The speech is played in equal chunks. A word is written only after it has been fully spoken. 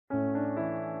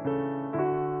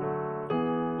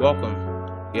Welcome.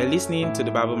 You are listening to the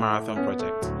Bible Marathon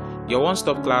Project, your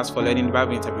one-stop class for learning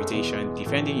Bible interpretation,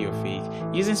 defending your faith,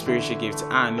 using spiritual gifts,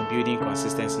 and building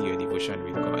consistency in your devotion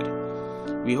with God.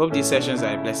 We hope these sessions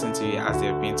are a blessing to you as they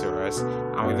have been to us,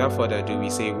 and without further ado,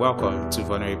 we say welcome to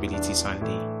Vulnerability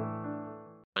Sunday.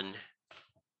 I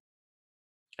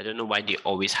don't know why they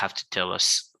always have to tell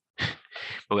us,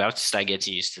 but we have to start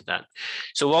getting used to that.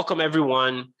 So welcome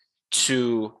everyone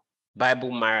to Bible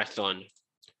Marathon.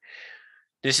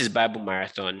 This is Bible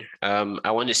Marathon.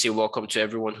 I want to say welcome to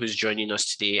everyone who's joining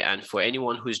us today. And for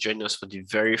anyone who's joining us for the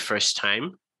very first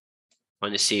time, I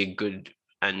want to say a good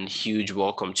and huge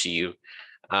welcome to you.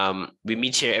 We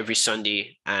meet here every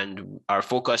Sunday, and our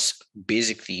focus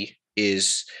basically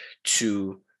is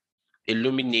to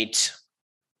illuminate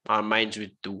our minds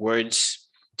with the words,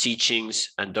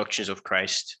 teachings, and doctrines of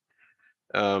Christ.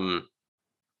 Mixler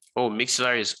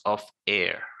is off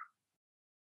air.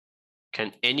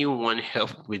 Can anyone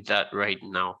help with that right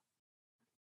now?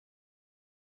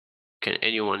 Can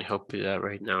anyone help with that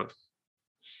right now?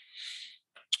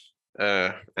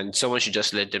 And someone should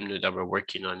just let them know that we're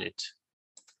working on it.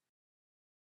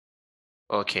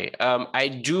 Okay. I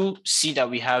do see that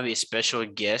we have a special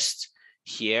guest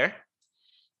here.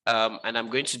 And I'm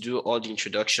going to do all the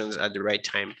introductions at the right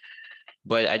time.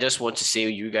 But I just want to say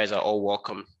you guys are all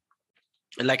welcome.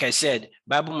 And like I said,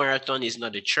 Bible Marathon is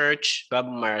not a church.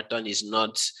 Bible Marathon is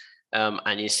not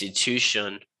an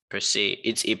institution per se.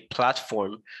 It's a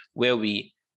platform where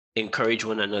we encourage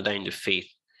one another in the faith,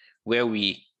 where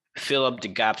we fill up the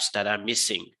gaps that are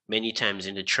missing many times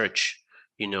in the church,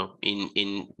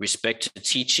 in respect to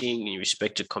teaching, in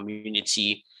respect to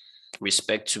community,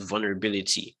 respect to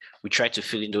vulnerability. We try to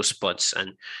fill in those spots.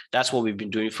 And that's what we've been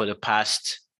doing for the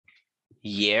past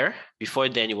year. Before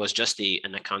then, it was just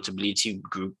an accountability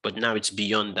group, but now it's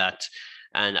beyond that.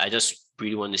 And I just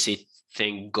really want to say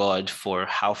thank God for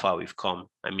how far we've come.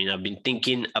 I mean, I've been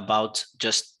thinking about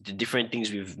just the different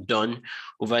things we've done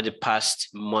over the past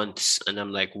months, and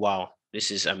I'm like, wow, this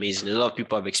is amazing. A lot of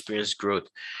people have experienced growth,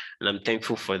 and I'm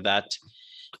thankful for that.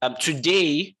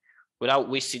 Today, without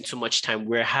wasting too much time,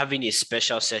 we're having a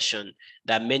special session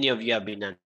that many of you have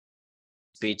been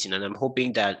anticipating, and I'm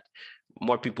hoping that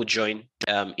more people join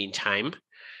in time.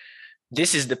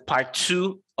 This is the part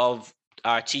 2 of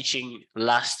our teaching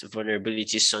last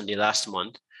Vulnerability Sunday last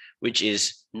month, which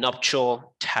is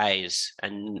Nuptial Ties.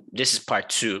 And this is part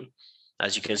 2.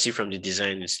 As you can see from the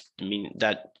design,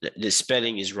 that the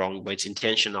spelling is wrong, but it's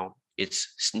intentional.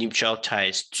 It's Nuptial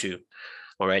Ties 2.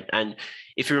 All right. And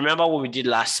if you remember what we did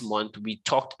last month, we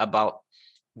talked about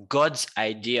God's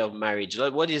idea of marriage.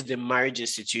 What is the marriage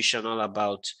institution all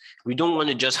about? We don't want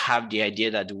to just have the idea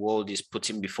that the world is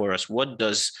putting before us. What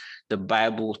does the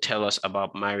Bible tell us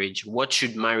about marriage? What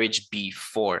should marriage be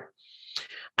for?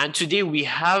 And today we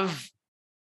have,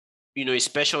 a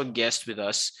special guest with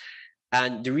us.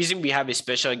 And the reason we have a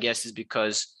special guest is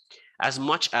because as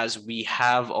much as we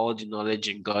have all the knowledge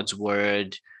in God's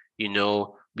word,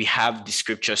 we have the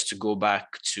scriptures to go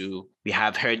back to. We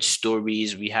have heard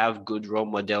stories. We have good role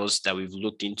models that we've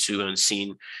looked into and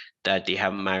seen that they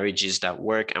have marriages that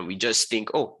work. And we just think,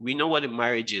 we know what a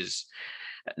marriage is.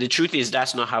 The truth is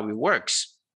that's not how it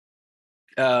works.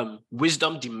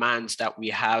 Wisdom demands that we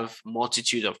have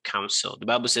multitude of counsel. The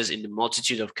Bible says in the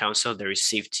multitude of counsel, there is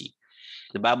safety.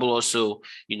 The Bible also,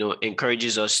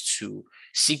 encourages us to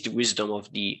seek the wisdom of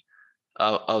the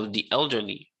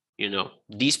elderly.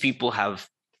 These people have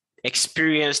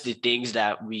experienced the things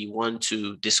that we want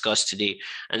to discuss today.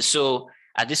 And so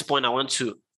at this point, I want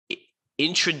to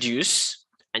introduce,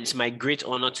 and it's my great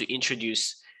honor to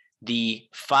introduce the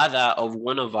father of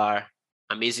one of our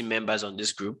amazing members on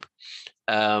this group.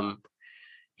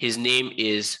 His name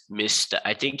is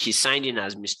I think he signed in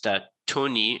as Mr.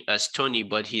 Tony,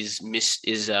 but he's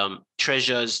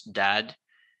Treasure's dad,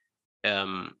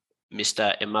 Mr.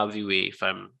 Emaviwe, if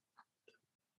I'm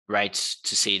right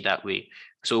to say it that way.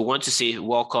 So we want to say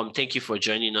welcome. Thank you for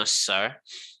joining us, sir.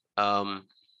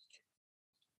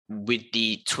 With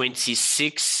the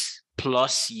 26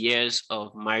 plus years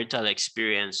of marital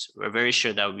experience, we're very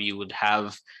sure that we would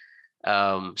have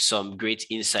some great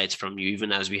insights from you,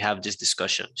 even as we have this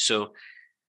discussion. So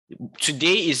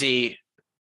today is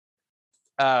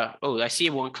I see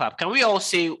one clap. Can we all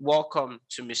say welcome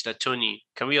to Mr. Tony?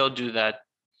 Can we all do that?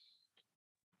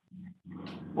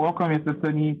 Welcome, Mr.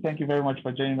 Tony. Thank you very much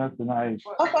for joining us tonight.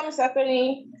 Welcome, Mr.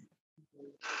 Tony.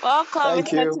 Welcome,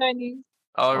 Mr. Tony.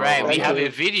 All right, we have a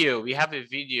video.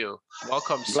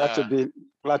 Welcome, sir.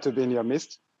 Glad to be in your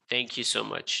midst. Thank you so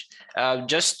much.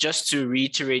 Just to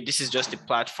reiterate, this is just a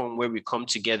platform where we come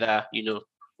together,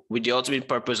 with the ultimate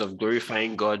purpose of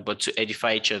glorifying God, but to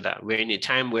edify each other. We're in a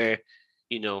time where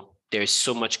there's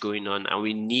so much going on, and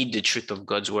we need the truth of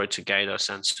God's word to guide us.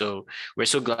 And so we're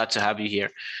so glad to have you here.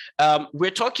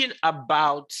 We're talking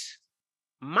about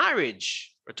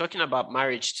marriage. We're talking about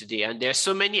marriage today, and there's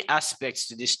so many aspects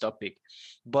to this topic.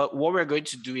 But what we're going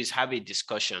to do is have a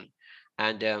discussion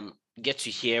and get to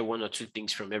hear one or two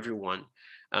things from everyone,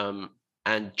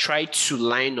 and try to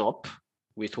line up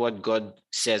with what God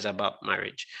says about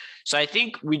marriage. So I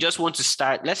think we just want to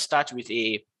start. Let's start with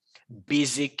a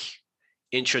basic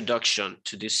introduction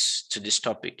to this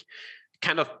topic,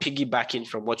 kind of piggybacking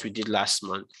from what we did last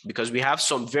month, because we have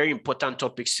some very important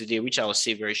topics today, which I will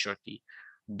say very shortly.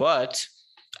 But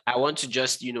I want to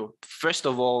just, first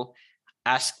of all,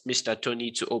 ask Mr.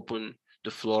 Tony to open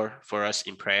the floor for us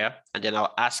in prayer, and then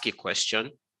I'll ask a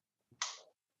question,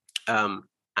 and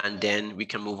then we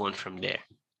can move on from there.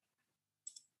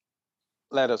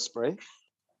 Let us pray.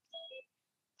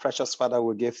 Precious Father,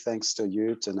 we give thanks to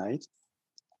you tonight.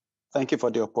 Thank you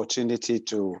for the opportunity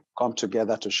to come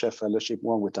together to share fellowship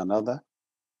one with another,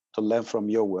 to learn from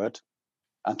your word,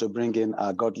 and to bring in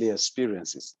our godly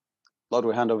experiences. Lord,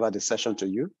 we hand over the session to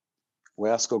you. We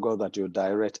ask, oh God, that you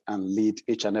direct and lead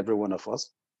each and every one of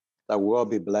us, that we all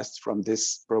be blessed from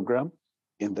this program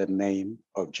in the name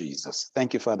of Jesus.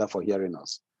 Thank you, Father, for hearing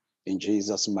us. In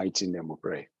Jesus' mighty name we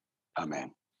pray.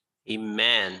 Amen.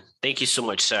 Amen. Thank you so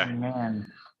much, sir.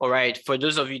 Amen. All right. For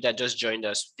those of you that just joined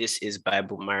us, this is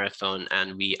Bible Marathon,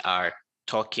 and we are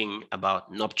talking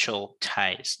about nuptial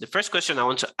ties. The first question I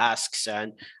want to ask,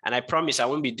 sir, and I promise I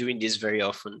won't be doing this very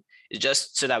often, is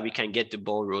just so that we can get the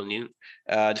ball rolling.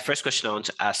 The first question I want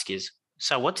to ask is,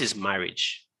 sir, what is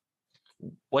marriage?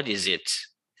 What is it?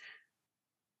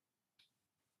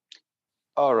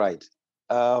 All right.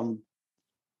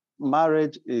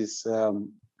 Marriage is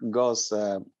God's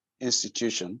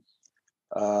institution,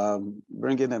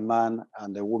 bringing a man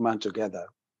and a woman together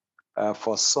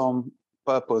for some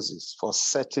purposes, for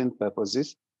certain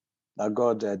purposes that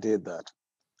God did that.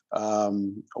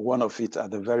 One of it at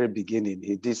the very beginning,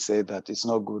 he did say that it's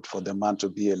not good for the man to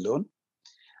be alone.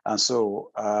 And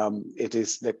so it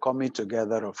is the coming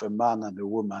together of a man and a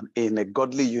woman in a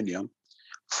godly union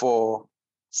for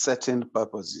certain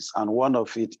purposes. And one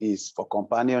of it is for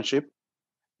companionship.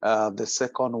 The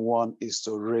second one is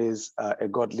to raise a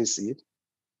godly seed.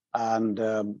 And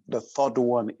the third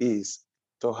one is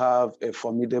to have a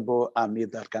formidable army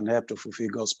that can help to fulfill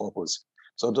God's purpose.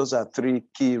 So those are three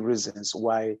key reasons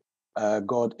why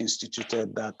God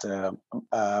instituted that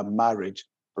marriage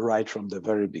right from the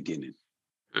very beginning.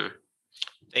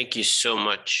 Thank you so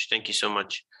much. Thank you so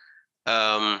much.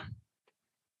 1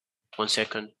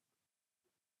 second.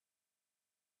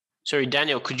 Sorry,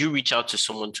 Daniel, could you reach out to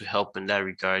someone to help in that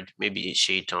regard? Maybe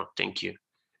Shaitan. Thank you.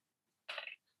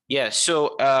 Yeah,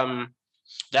 so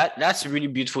that's really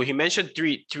beautiful. He mentioned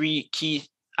three key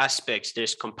aspects.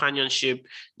 There's companionship.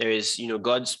 There is,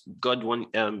 God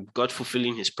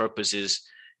fulfilling his purposes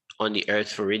on the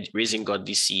earth for raising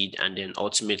godly seed, and then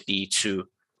ultimately to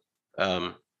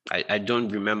I don't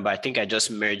remember. I think I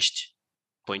just merged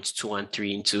points 2 and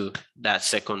 3 into that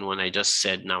second one I just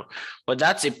said now. But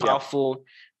that's a powerful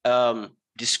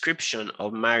description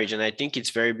of marriage, and I think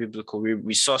it's very biblical.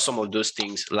 We saw some of those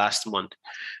things last month.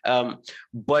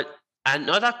 But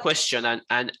another question,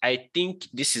 and I think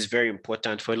this is very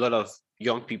important for a lot of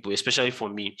young people, especially for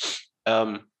me.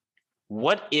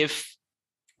 What if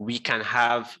we can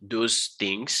have those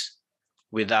things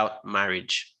without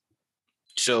marriage?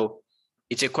 So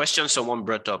it's a question someone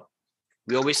brought up.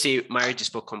 We always say marriage is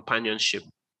for companionship.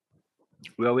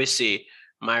 We always say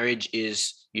marriage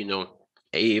is,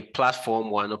 a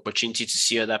platform or an opportunity to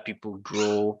see other people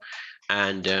grow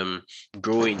and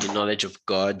grow in the knowledge of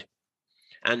God.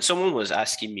 And someone was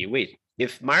asking me, wait,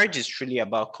 if marriage is truly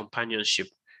about companionship,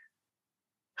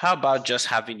 how about just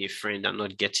having a friend and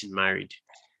not getting married?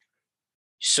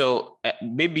 So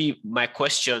maybe my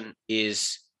question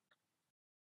is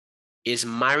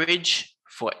marriage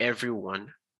for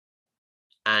everyone?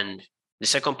 And the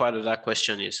second part of that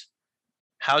question is,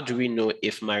 how do we know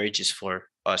if marriage is for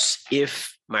us,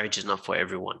 if marriage is not for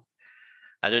everyone?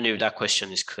 I don't know if that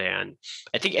question is clear. And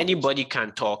I think anybody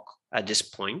can talk at this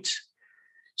point.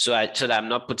 So that I'm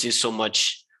not putting so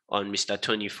much on Mr.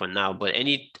 Tony for now, but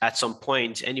at some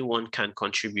point, anyone can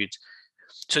contribute.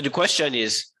 So the question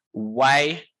is,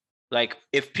 why,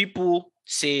 if people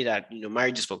say that,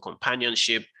 marriage is for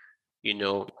companionship,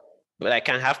 but I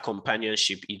can have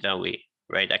companionship either way,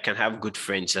 right? I can have good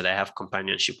friends that I have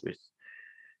companionship with.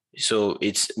 So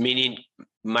it's meaning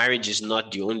marriage is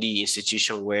not the only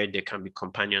institution where there can be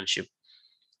companionship.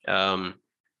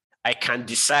 I can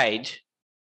decide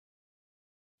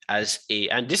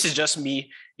and this is just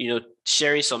me,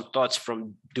 sharing some thoughts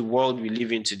from the world we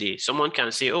live in today. Someone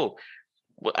can say, oh,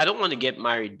 well, I don't want to get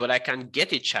married, but I can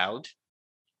get a child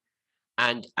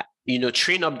and,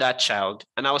 train up that child,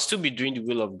 and I will still be doing the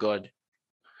will of God.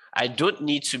 I don't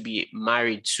need to be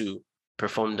married to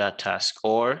perform that task.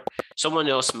 Or someone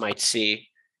else might say,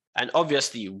 and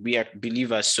obviously we are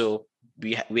believers, so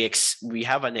we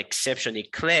have an exception, a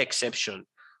clear exception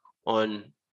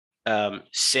on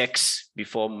sex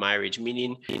before marriage,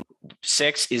 meaning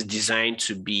sex is designed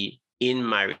to be in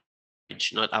marriage,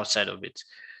 not outside of it.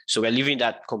 So we're leaving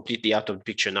that completely out of the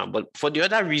picture now. But for the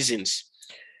other reasons,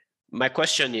 my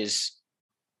question is,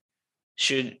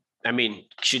 should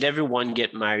everyone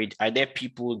get married? Are there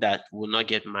people that will not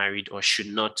get married or should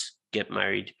not get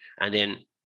married? And then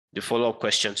the follow-up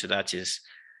question to that is,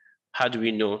 how do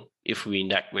we know if we're in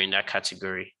that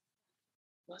category?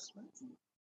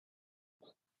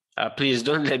 Please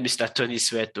don't let Mr. Tony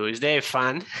sweat though. Is there a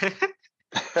fan?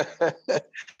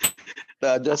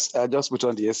 I just put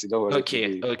on the AC. Don't worry.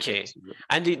 Okay.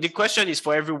 And the question is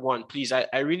for everyone. Please,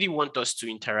 I really want us to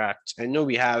interact. I know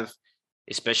we have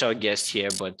a special guest here,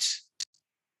 but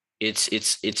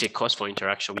it's a cause for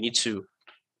interaction. We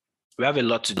have a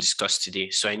lot to discuss today.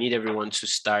 So I need everyone to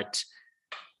start,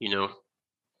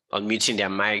 unmuting their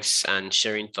mics and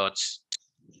sharing thoughts.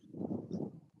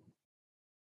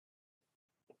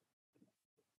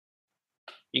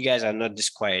 You guys are not this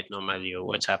quiet normally, or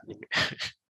what's happening?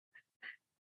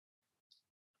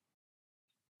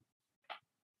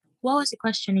 What was the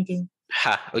question again?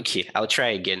 Okay, I'll try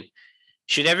again.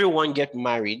 Should everyone get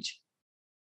married?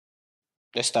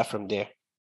 Let's start from there.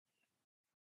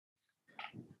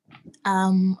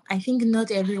 I think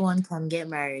not everyone can get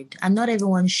married, and not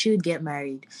everyone should get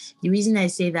married. The reason I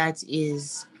say that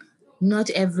is not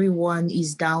everyone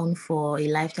is down for a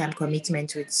lifetime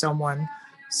commitment with someone.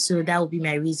 So that would be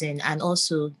my reason. And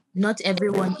also, not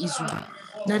everyone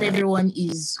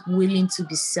is willing to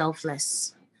be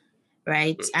selfless,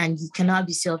 right? And you cannot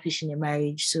be selfish in a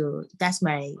marriage. So that's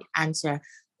my answer.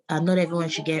 Not everyone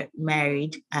should get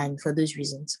married, and for those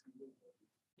reasons.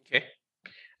 Okay,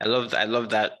 I love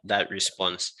that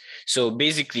response. So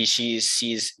basically,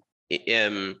 she's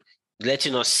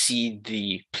letting us see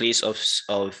the place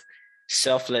of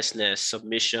selflessness,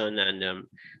 submission, and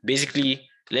basically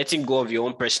letting go of your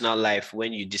own personal life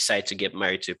when you decide to get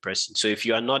married to a person. So if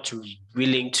you are not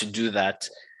willing to do that,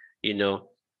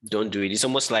 don't do it. It's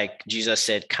almost like Jesus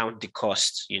said, count the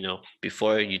cost,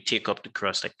 before you take up the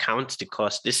cross, like count the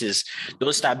cost.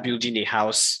 Don't start building a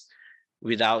house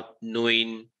without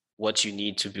knowing what you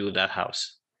need to build that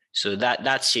house. So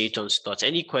that's Shaitan's thoughts.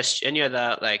 Any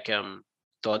other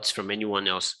thoughts from anyone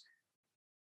else?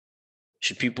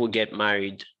 Should people get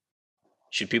married?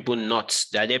 Should people not?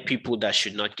 Are there people that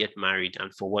should not get married,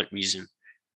 and for what reason?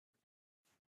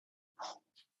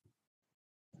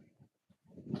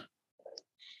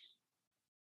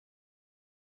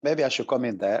 Maybe I should come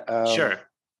in there. Sure.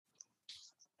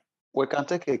 We can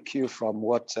take a cue from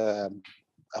what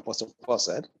Apostle Paul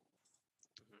said.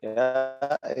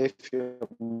 Yeah, if you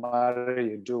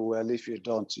marry, you do well. If you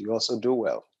don't, you also do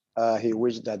well. He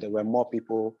wished that there were more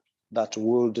people that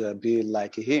would be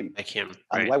like him. And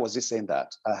right. Why was he saying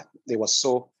that? It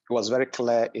was very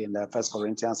clear in 1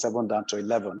 Corinthians 7 down to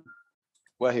 11,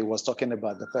 where he was talking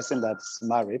about the person that's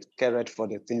married, cared for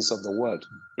the things of the world,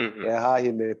 how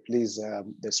he may please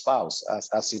the spouse,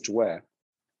 as it were.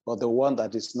 But the one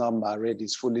that is not married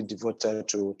is fully devoted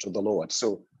to the Lord.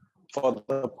 So for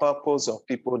the purpose of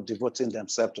people devoting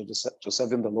themselves to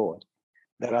serving the Lord,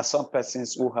 there are some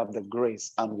persons who have the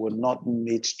grace and will not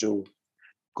need to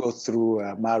go through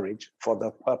marriage for the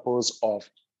purpose of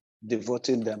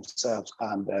devoting themselves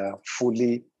and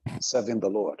fully serving the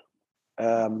Lord.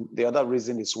 The other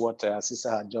reason is what Sister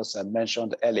had just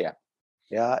mentioned earlier.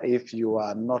 Yeah, if you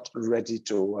are not ready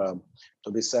to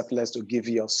be selfless, to give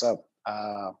yourself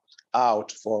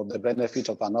out for the benefit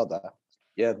of another,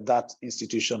 that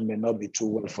institution may not be too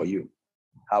well for you.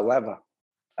 However,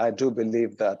 I do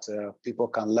believe that people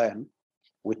can learn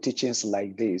with teachings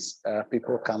like this.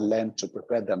 People can learn to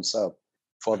prepare themselves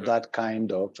for that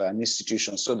kind of an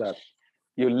institution, so that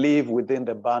you live within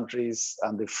the boundaries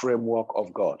and the framework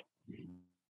of God.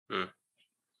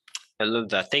 I love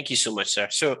that. Thank you so much, sir.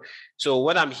 So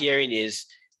what I'm hearing is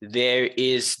there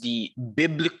is the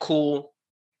biblical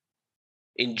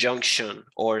injunction,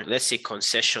 or let's say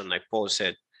concession, like Paul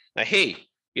said, like, hey,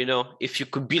 if you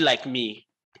could be like me,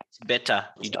 it's better.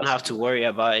 You don't have to worry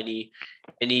about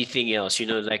anything else.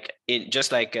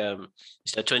 Just like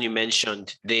Mr. Tony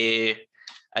mentioned, I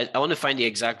want to find the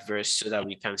exact verse so that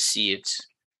we can see it.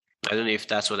 I don't know if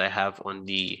that's what I have on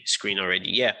the screen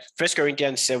already. Yeah, 1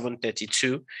 Corinthians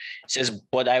 7:32 says,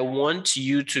 but I want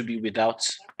you to be without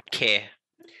care,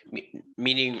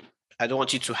 meaning I don't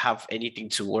want you to have anything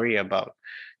to worry about.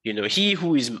 He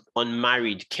who is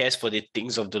unmarried cares for the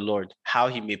things of the Lord, how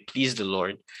he may please the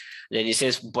Lord. Then he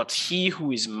says, but he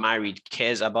who is married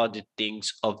cares about the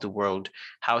things of the world,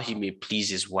 how he may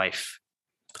please his wife.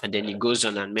 And then he goes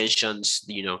on and mentions,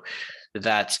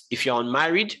 that if you're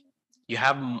unmarried, you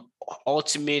have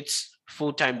ultimate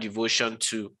full-time devotion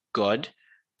to God.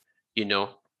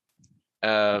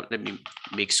 Let me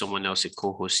make someone else a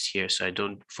co-host here so I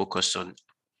don't focus on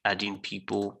adding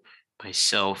people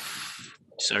myself.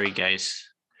 Sorry, guys.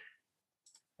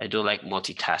 I don't like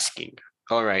multitasking.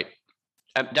 All right.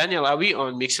 Daniel, are we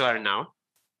on Mixlr now?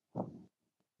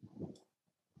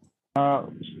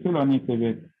 Still on it a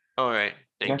bit. All right.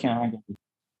 Thank you.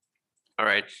 All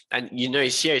right. And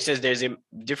it's here, it says there's a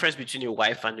difference between a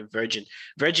wife and a virgin.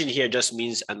 Virgin here just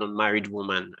means an unmarried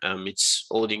woman. It's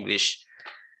Old English,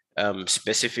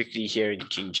 specifically here in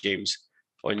King James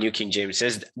or New King James. It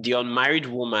says the unmarried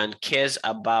woman cares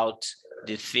about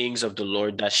the things of the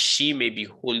Lord, that she may be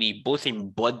holy both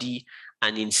in body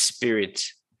and in spirit.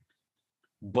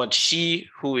 But she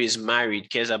who is married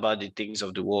cares about the things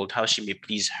of the world, how she may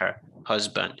please her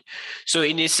husband. So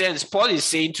in a sense, Paul is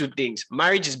saying two things.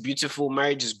 Marriage is beautiful,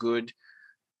 marriage is good,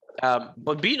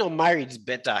 but being unmarried is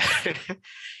better.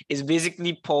 It's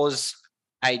basically Paul's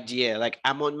idea. Like,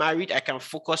 I'm unmarried, I can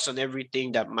focus on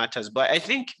everything that matters. But I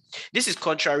think this is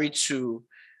contrary to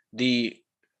the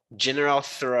general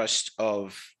thrust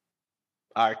of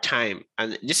our time.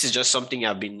 And this is just something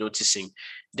I've been noticing.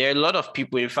 There are a lot of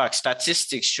people, in fact,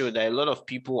 statistics show that a lot of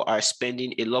people are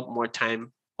spending a lot more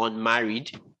time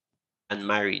unmarried and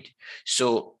married.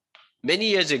 So many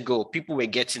years ago, people were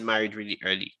getting married really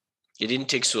early. It didn't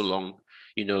take so long.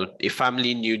 A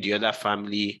family knew the other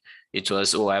family. It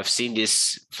was, oh, I've seen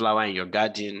this flower in your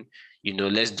garden.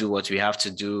 Let's do what we have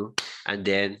to do. And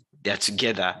then they're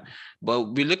together.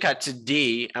 But we look at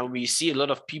today and we see a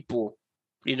lot of people,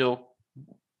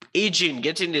 aging,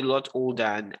 getting a lot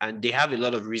older, and they have a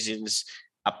lot of reasons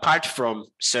apart from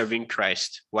serving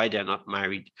Christ why they're not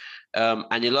married.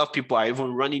 And a lot of people are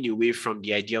even running away from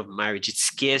the idea of marriage. It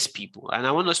scares people. And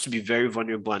I want us to be very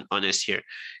vulnerable and honest here.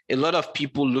 A lot of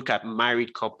people look at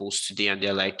married couples today and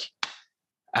they're like,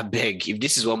 I beg, if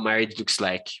this is what marriage looks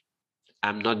like,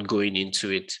 I'm not going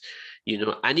into it.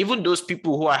 And even those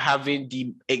people who are having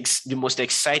the most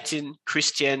exciting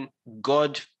Christian,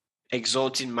 God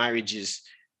exalting marriages,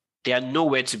 they are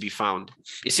nowhere to be found.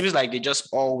 It seems like they just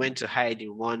all went to hide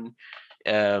in one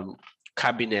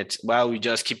cabinet while we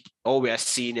just keep, all we are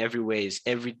seeing everywhere is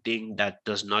everything that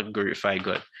does not glorify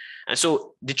God. And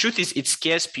so the truth is, it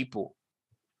scares people.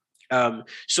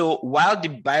 So while the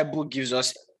Bible gives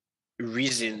us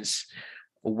reasons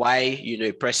why,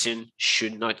 a person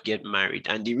should not get married,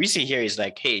 and the reason here is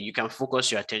like, hey, you can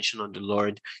focus your attention on the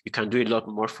Lord. You can do a lot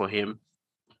more for him.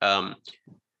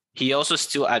 He also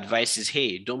still advises,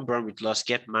 hey, don't burn with lust,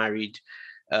 get married,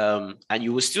 and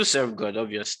you will still serve God,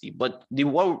 obviously. But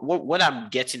what I'm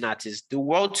getting at is the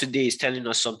world today is telling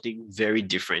us something very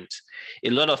different. A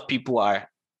lot of people are,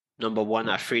 number one,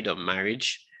 afraid of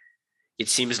marriage. It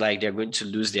seems like they're going to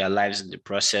lose their lives in the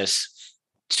process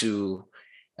to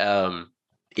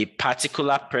a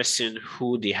particular person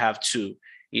who they have to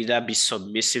either be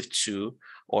submissive to,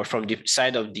 or from the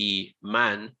side of the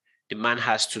man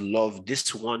has to love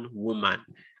this one woman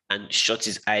and shut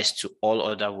his eyes to all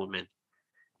other women,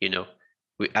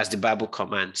 as the Bible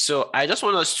commands. So I just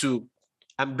want us to,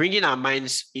 I'm bringing our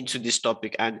minds into this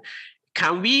topic, and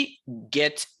can we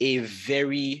get a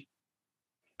very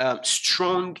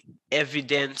strong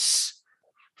evidence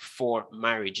for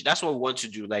marriage? That's what we want to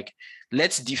do. Like,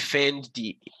 let's defend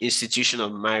the institution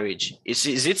of marriage. Is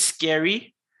it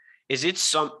scary? Is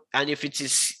it and if it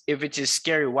is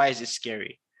scary, why is it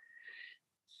scary?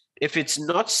 If it's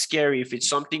not scary, if it's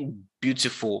something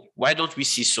beautiful, why don't we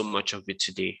see so much of it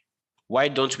today? Why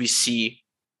don't we see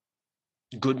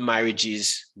good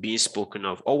marriages being spoken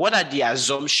of? Or what are the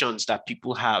assumptions that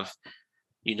people have,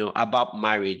 about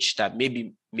marriage that may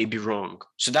be wrong?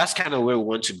 So that's kind of where we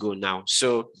want to go now.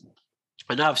 So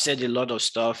I know I've said a lot of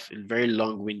stuff in very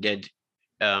long-winded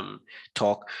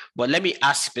talk, but let me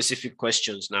ask specific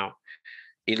questions now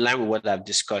in line with what I've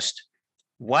discussed.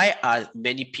 Why are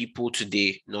many people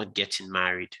today not getting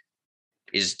married?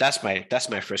 That's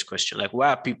my first question. Like, why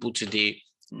are people today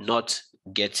not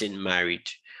getting married?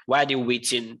 Why are they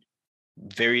waiting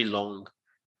very long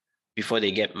before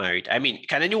they get married? I mean,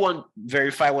 can anyone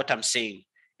verify what I'm saying?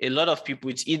 A lot of people,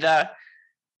 it's either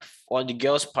on the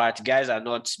girls' part, guys are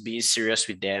not being serious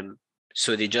with them,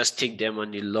 So they just take them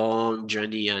on a long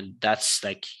journey, and that's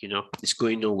like, it's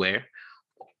going nowhere.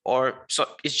 Or so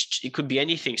it could be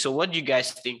anything. So what do you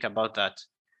guys think about that?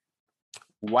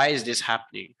 Why is this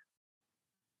happening?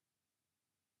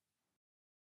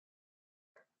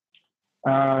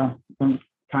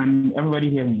 Can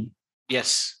everybody hear me?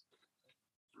 Yes.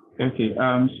 Okay.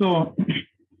 So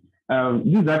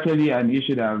this is actually an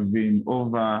issue that I've been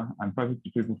over and talking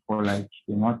to people for like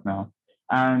a month now,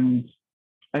 and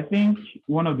I think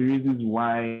one of the reasons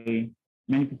why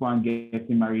many people aren't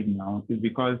getting married now is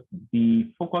because the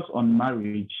focus on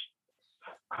marriage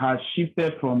has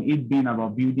shifted from it being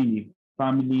about building a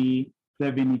family,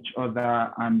 serving each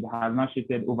other, and has now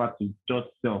shifted over to just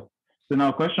self. So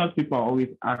now questions people are always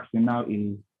asking now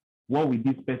is, what will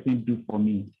this person do for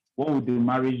me? What will the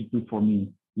marriage do for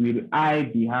me? Will I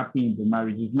be happy in the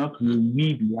marriage? It's not will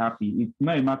we be happy. It's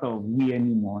not a matter of we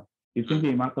anymore. It's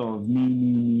simply a matter of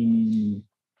me.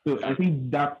 So I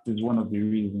think that is one of the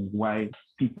reasons why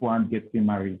people aren't getting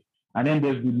married. And then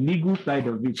there's the legal side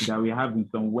of it that we have in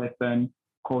some Western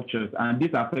cultures, and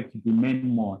this affects the men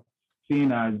more,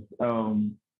 seeing as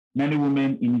many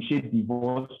women initiate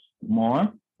divorce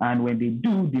more, and when they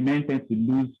do, the men tend to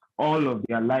lose all of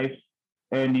their life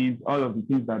earnings, all of the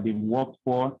things that they've worked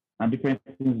for, and different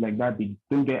things like that. They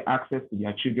don't get access to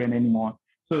their children anymore.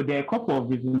 So there are a couple of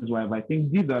reasons why, but I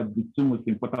think these are the two most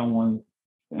important ones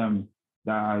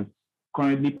that are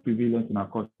currently prevalent in our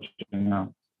culture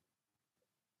now.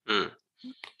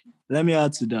 Let me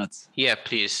add to that. Yeah,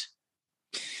 please.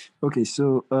 Okay,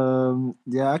 so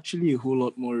there are actually a whole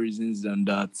lot more reasons than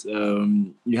that.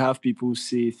 You have people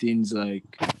say things like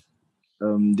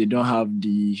they don't have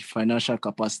the financial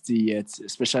capacity yet,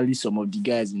 especially some of the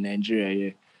guys in Nigeria.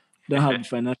 Yeah, don't have the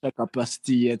financial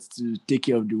capacity yet to take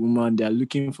care of the woman. They are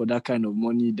looking for that kind of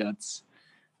money that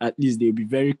at least they'll be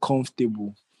very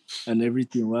comfortable and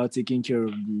everything while taking care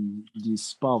of the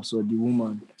spouse or the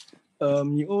woman.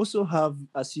 You also have,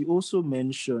 as you also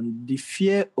mentioned, the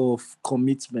fear of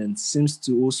commitment seems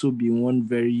to also be one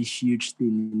very huge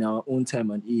thing in our own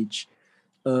time and age.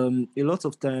 A lot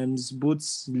of times, both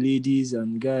ladies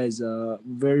and guys are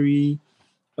very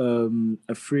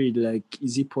afraid. Like,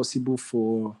 is it possible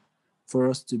for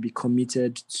us to be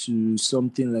committed to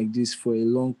something like this for a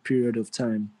long period of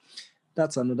time?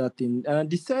 That's another thing. And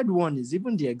the third one is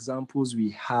even the examples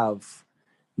we have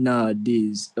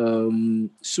nowadays.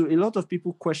 So a lot of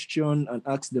people question and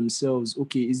ask themselves,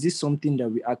 okay, is this something that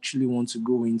we actually want to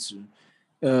go into?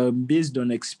 Based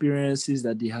on experiences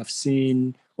that they have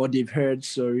seen or they've heard,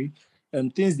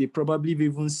 things they probably have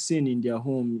even seen in their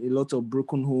home. A lot of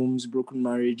broken homes, broken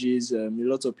marriages. A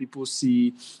lot of people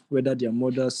see whether their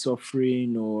mother's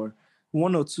suffering or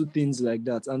one or two things like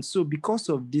that. And so because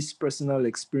of these personal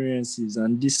experiences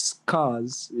and these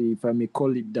scars, if I may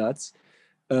call it that,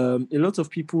 a lot of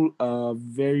people are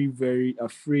very, very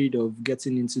afraid of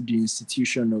getting into the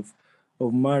institution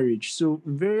of marriage. So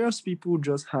various people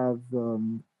just have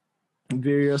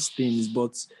various things,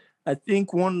 but I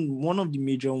think one of the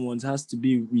major ones has to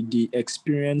be with the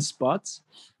experience part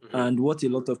and what a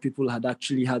lot of people had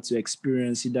actually had to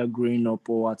experience either growing up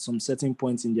or at some certain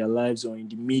points in their lives or in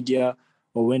the media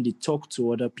or when they talk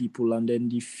to other people, and then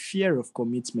the fear of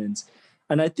commitment.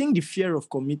 And I think the fear of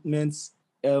commitment,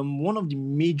 one of the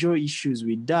major issues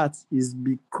with that is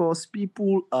because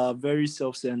people are very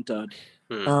self-centered,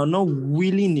 are not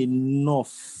willing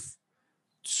enough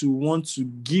to want to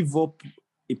give up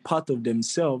a part of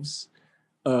themselves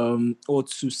or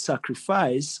to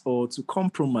sacrifice or to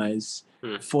compromise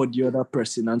for the other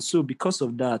person. And so because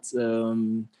of that,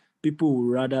 people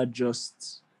would rather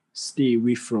just stay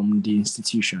away from the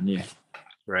institution. Yeah.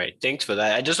 Right. Thanks for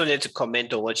that. I just wanted to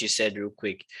comment on what you said real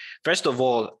quick. First of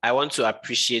all, I want to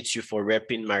appreciate you for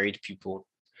repping married people.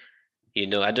 I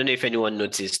don't know if anyone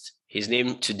noticed. His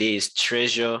name today is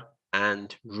Treasure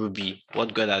and Ruby.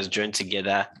 What God has joined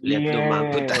together, let no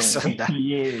man put asunder.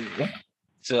 Yeah.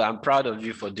 So I'm proud of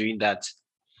you for doing that.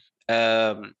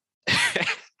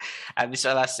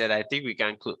 Abisola said, I think we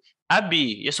can close. Abby,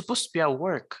 you're supposed to be at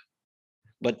work,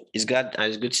 but it's good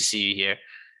to see you here.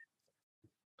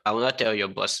 I will not tell your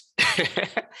boss.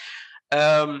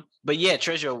 But yeah,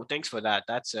 Treasure, thanks for that.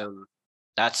 That's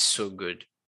so good.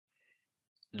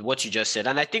 What you just said.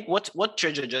 And I think what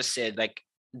Treasure just said, like,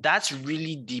 that's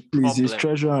really the problem. Please, it's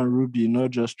Treasure and Ruby, not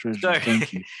just Treasure. Sorry.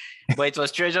 Thank you. But it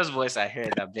was Treasure's voice I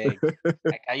heard. I beg.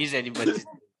 I can use anybody's.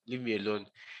 Leave me alone.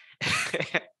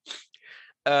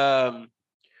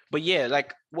 But yeah,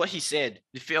 like what he said,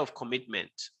 the fear of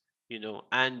commitment,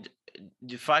 and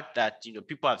the fact that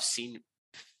people have seen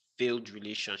failed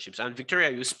relationships. And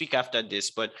Victoria, you speak after this,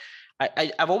 but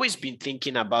I've always been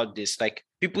thinking about this. Like,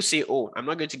 people say, oh, I'm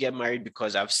not going to get married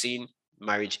because I've seen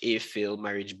marriage A fail,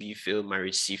 marriage B fail,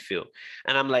 marriage C fail.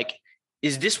 And I'm like,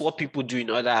 is this what people do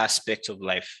in other aspects of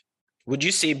life? Would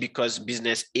you say because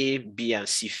business A, B, and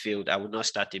C failed, I would not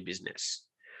start a business?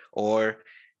 Or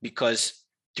because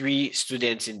 3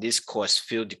 students in this course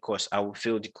failed the course, I will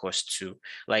fail the course too?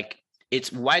 Like,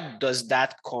 it's, why does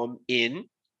that come in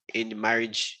the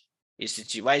marriage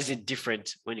institute? Why is it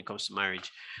different when it comes to marriage?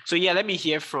 So yeah, let me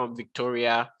hear from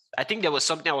Victoria. I think there was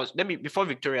something before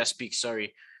Victoria speaks,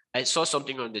 sorry, I saw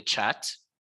something on the chat.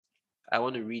 I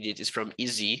want to read it. It's from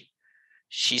Izzy.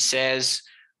 She says,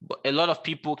 a lot of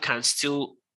people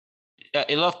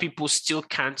still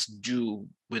can't do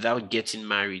without getting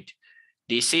married.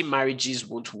 They say marriages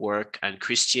won't work, and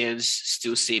Christians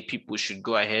still say people should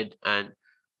go ahead and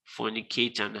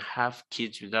fornicate and have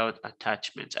kids without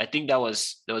attachment. I think there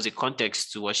was a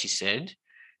context to what she said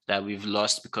that we've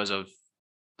lost because of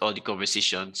all the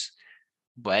conversations.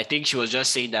 But I think she was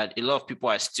just saying that a lot of people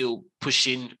are still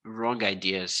pushing wrong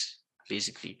ideas,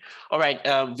 basically. All right,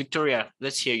 Victoria,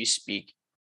 let's hear you speak.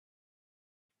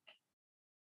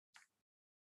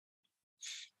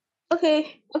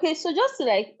 Okay, so just to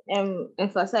like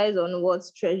emphasize on what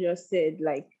Treasure said,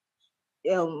 like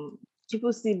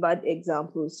people see bad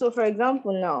examples. So for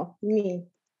example, now me,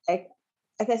 like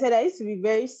I said, I used to be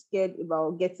very scared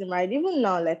about getting married. Even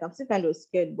now, like I'm still kind of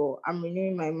scared, but I'm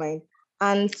renewing my mind.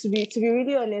 And to be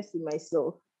really honest with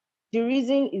myself, the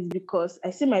reason is because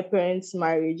I see my parents'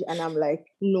 marriage and I'm like,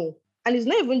 no. And it's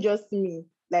not even just me,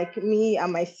 like me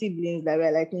and my siblings, that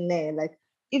we're like, nah, like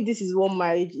if this is what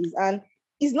marriage is. And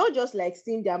it's not just like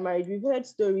seeing their marriage. We've heard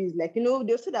stories like,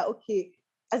 they'll say that, okay,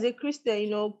 as a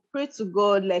Christian, pray to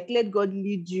God, like let God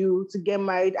lead you to get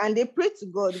married. And they pray to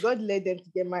God, God led them to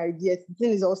get married. Yes, the thing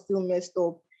is all still messed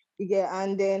up.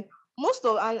 And then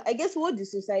and I guess what the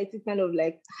society kind of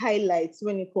like highlights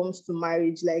when it comes to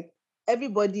marriage, like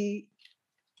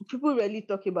people really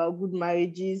talk about good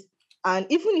marriages. And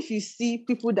even if you see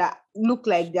people that look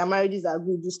like their marriages are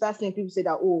good, you start seeing people say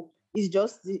that, oh, it's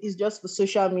just for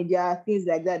social media, things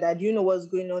like that, that you know what's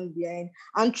going on behind.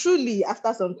 And truly,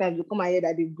 after some time, you come and hear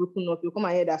that they've broken up, you come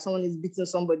and hear that someone is beating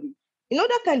somebody.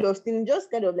 That kind of thing,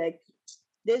 just kind of like,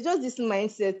 there's just this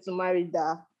mindset to marry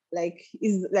that like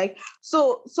is like,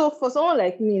 so for someone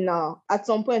like me now, at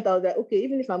some point I was like, okay,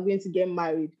 even if I'm going to get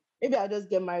married, maybe I'll just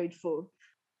get married so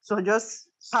just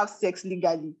have sex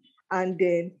legally. And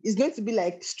then it's going to be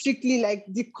like strictly like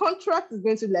the contract is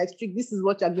going to be like strict. This is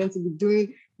what you're going to be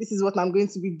doing. This is what I'm going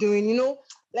to be doing.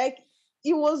 Like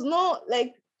it was not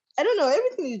like, I don't know,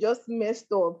 everything is just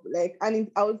messed up. Like, and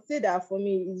I would say that for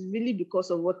me, it's really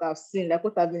because of what I've seen, like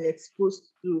what I've been exposed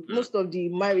to. Most of the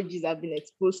marriages I've been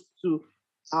exposed to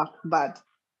are bad.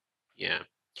 Yeah.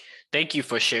 Thank you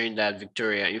for sharing that,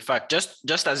 Victoria. In fact,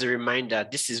 just as a reminder,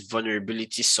 this is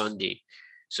Vulnerability Sunday.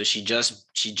 So she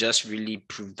just really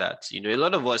proved that. A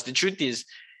lot of us, the truth is,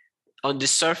 on the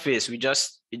surface, it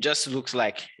just looks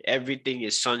like everything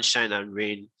is sunshine and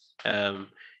rain.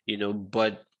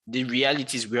 But the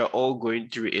reality is we're all going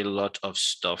through a lot of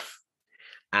stuff.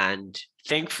 And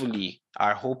thankfully,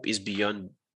 our hope is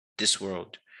beyond this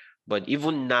world. But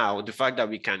even now, the fact that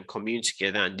we can commune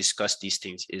together and discuss these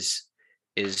things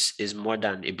is more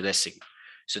than a blessing.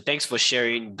 So thanks for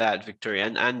sharing that, Victoria.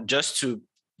 And just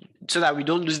so that we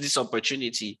don't lose this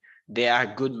opportunity, there are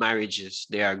good marriages.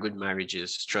 There are good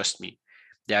marriages. Trust me.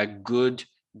 There are good,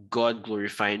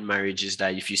 God-glorifying marriages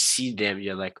that if you see them,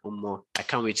 you're like, oh, more, I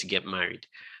can't wait to get married.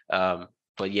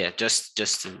 But yeah, just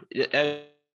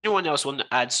anyone else want to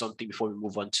add something before we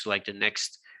move on to like the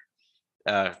next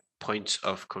point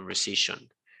of conversation?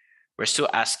 We're still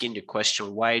asking the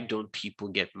question, why don't people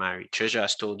get married? Treasure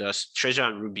has told us, Treasure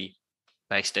and Ruby,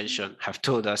 by extension, have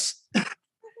told us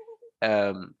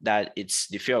that it's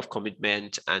the fear of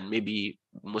commitment, and maybe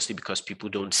mostly because people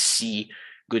don't see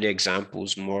good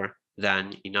examples more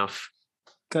than enough.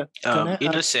 Can I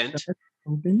Innocent. add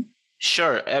something?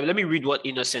 Sure. Let me read what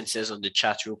Innocent says on the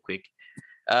chat real quick.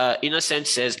 Innocent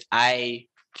says, I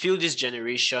feel this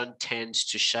generation tends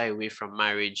to shy away from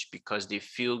marriage because they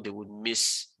feel they would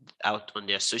miss out on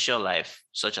their social life,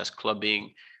 such as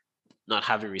clubbing, not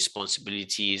having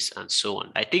responsibilities, and so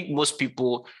on. I think most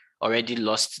people already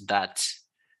lost that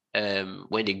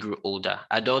when they grew older.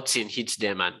 Adulting hits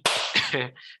them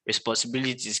and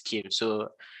responsibilities came. So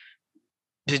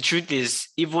the truth is,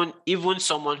 even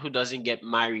someone who doesn't get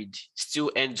married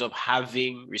still ends up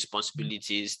having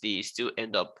responsibilities. They still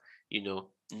end up,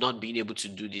 not being able to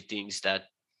do the things that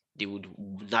they would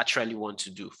naturally want to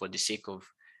do for the sake of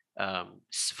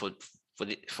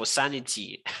for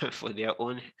sanity, for their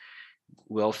own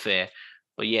welfare.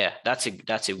 But yeah, that's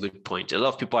a good point. A lot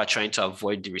of people are trying to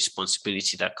avoid the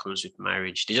responsibility that comes with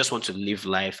marriage. They just want to live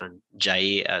life and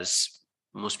jaye, as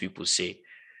most people say.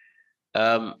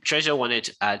 Treasure wanted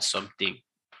to add something.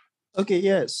 Okay,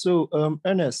 yeah. So,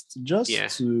 Ernest, Yeah.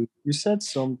 you said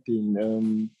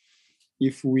something.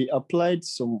 If we applied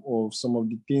some of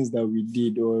the things that we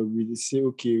did, or we say,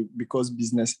 okay, because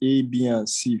business A, B, and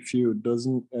C failed,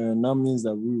 doesn't now means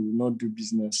that we will not do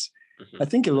business. I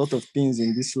think a lot of things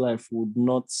in this life would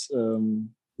not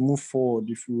move forward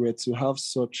if we were to have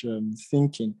such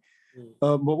thinking.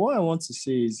 But what I want to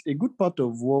say is a good part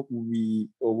of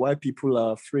why people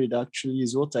are afraid actually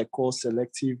is what I call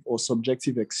selective or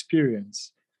subjective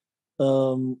experience.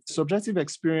 Subjective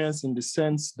experience in the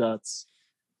sense that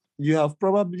you have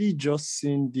probably just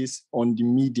seen this on the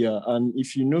media. And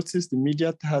if you notice, the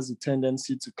media has a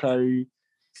tendency to carry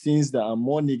things that are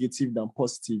more negative than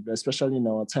positive, especially in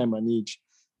our time and age.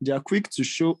 They are quick to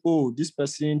show, oh, this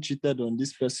person cheated on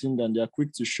this person, and they are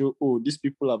quick to show, oh, these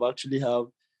people have actually have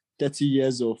 30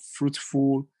 years of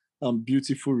fruitful and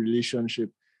beautiful relationship.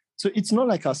 So it's not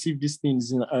like as if these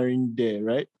things aren't there,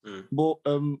 right? But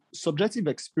subjective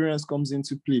experience comes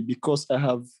into play because I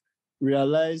have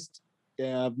realized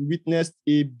I've witnessed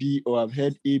A, B, or I've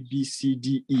heard A, B, C,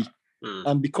 D, E.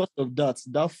 And because of that,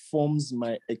 that forms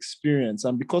my experience.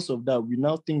 And because of that, we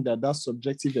now think that that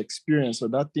subjective experience or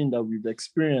that thing that we've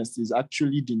experienced is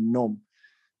actually the norm.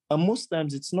 And most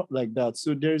times it's not like that.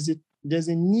 So there's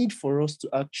a need for us to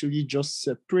actually just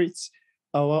separate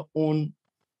our own,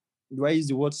 do I use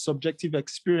the word subjective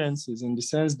experiences, in the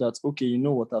sense that, okay, you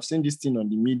know what, I've seen this thing on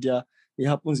the media. It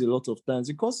happens a lot of times.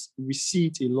 Because we see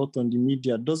it a lot on the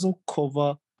media, doesn't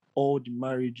cover all the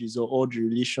marriages or all the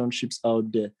relationships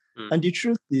out there. And the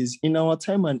truth is, in our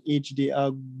time and age, there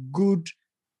are good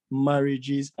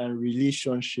marriages and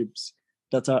relationships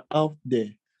that are out there.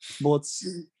 But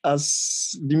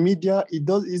as the media,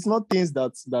 it's not things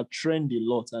that trend a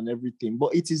lot and everything,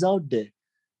 but it is out there.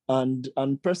 And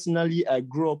personally, I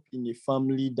grew up in a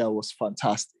family that was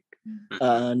fantastic.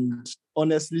 And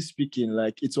honestly speaking,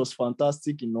 like, it was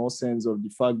fantastic in all sense of the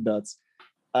fact that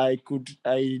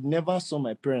I never saw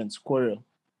my parents quarrel.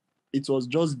 It was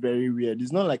just very weird.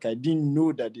 It's not like I didn't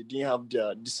know that they didn't have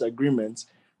their disagreements,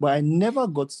 but I never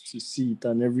got to see it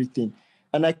and everything.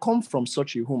 And I come from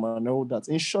such a home and all that.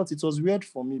 In short, it was weird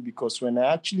for me because when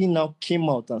I actually now came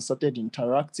out and started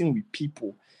interacting with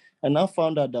people, and I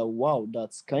found out that, wow,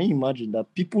 can you imagine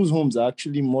that people's homes are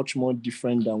actually much more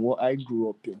different than what I grew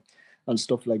up in and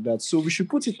stuff like that. So we should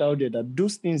put it out there that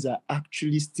those things are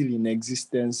actually still in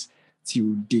existence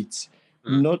till date.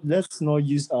 Let's not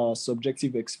use our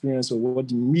subjective experience or what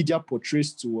the media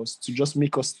portrays to us to just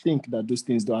make us think that those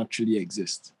things don't actually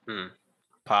exist.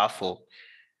 Powerful.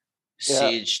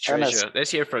 Sage, Treasure.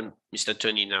 Let's hear from Mr.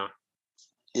 Tony now.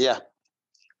 Yeah.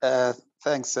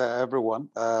 Thanks, everyone.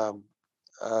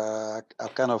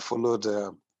 I've kind of followed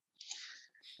the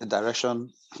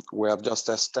direction we have just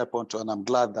stepped onto, and I'm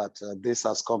glad that this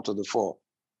has come to the fore.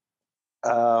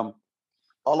 All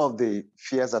of the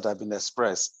fears that have been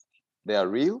expressed, they are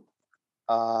real.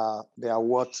 They are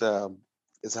what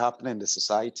is happening in the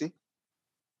society.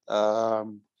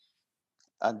 And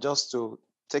just to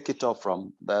take it off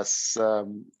from, there's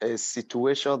a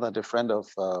situation that a friend of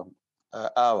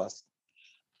ours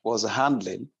was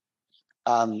handling,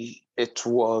 and it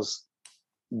was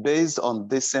based on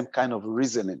this same kind of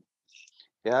reasoning.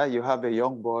 Yeah, you have a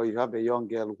young boy, you have a young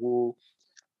girl who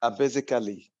are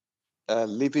basically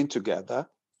living together,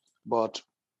 but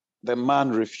the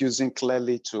man refusing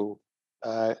clearly to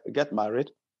get married,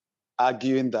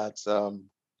 arguing that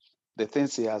the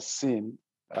things he has seen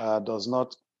does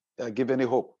not give any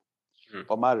hope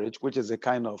for marriage, which is a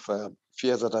kind of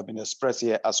fears that have been expressed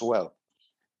here as well.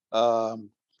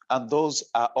 And those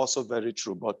are also very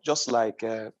true. But just like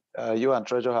you and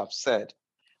Treasure have said,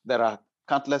 there are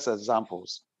countless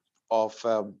examples of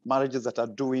marriages that are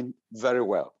doing very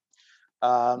well.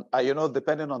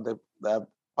 Depending on the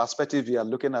perspective you are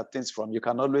looking at things from, you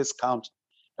can always count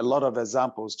a lot of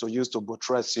examples to use to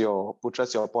buttress your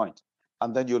point.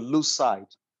 And then you lose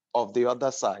sight of the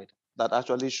other side that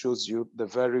actually shows you the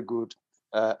very good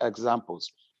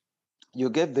examples. You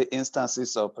get the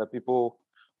instances of people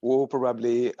who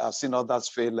probably have seen others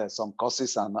fail some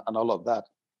courses and all of that.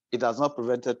 It has not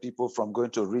prevented people from going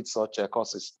to read such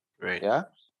courses. Right. Yeah.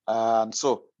 And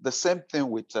so the same thing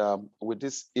with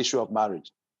this issue of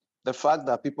marriage. The fact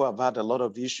that people have had a lot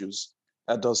of issues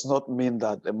does not mean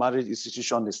that the marriage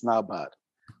institution is now bad.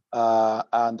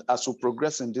 And as we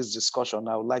progress in this discussion,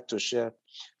 I would like to share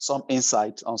some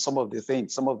insight on some of the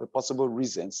things, some of the possible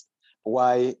reasons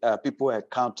why people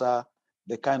encounter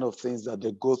the kind of things that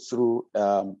they go through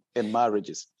in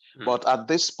marriages. But at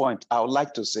this point, I would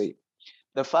like to say,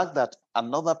 the fact that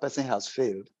another person has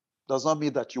failed does not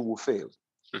mean that you will fail.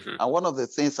 And one of the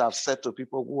things I've said to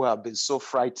people who have been so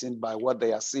frightened by what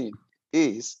they are seeing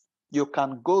is you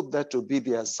can go there to be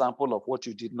the example of what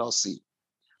you did not see.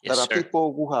 Yes, there are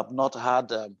people who have not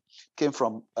had, came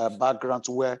from backgrounds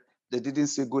where they didn't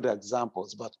see good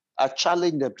examples, but I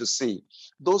challenge them to see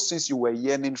those things you were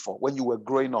yearning for when you were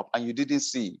growing up and you didn't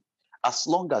see. As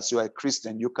long as you are a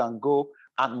Christian, you can go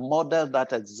and model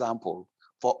that example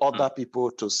for other people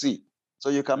to see. So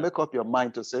you can make up your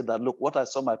mind to say that, look, what I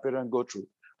saw my parents go through,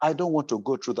 I don't want to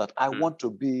go through that. I want to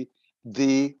be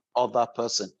the other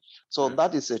person. So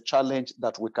that is a challenge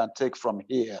that we can take from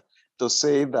here to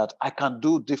say that I can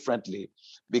do differently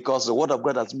because the word of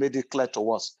God has made it clear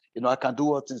to us. I can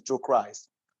do all things through Christ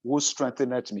who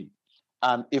strengthened me.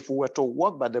 And if we were to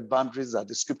walk by the boundaries that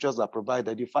the scriptures are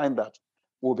provided, you find that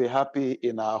we'll be happy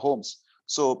in our homes.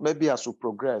 So maybe as we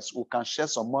progress, we can share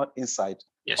some more insight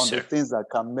on the things that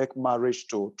can make marriage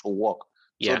to work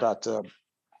so that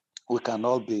we can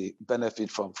all be benefit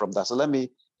from that. So let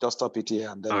me just stop it here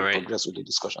and then we'll progress with the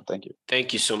discussion. Thank you.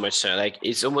 Thank you so much, sir. Like,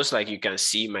 it's almost like you can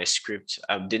see my script.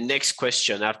 The next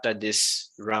question after this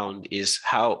round is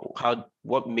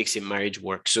what makes a marriage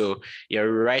work? So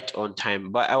you're right on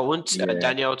time, but I want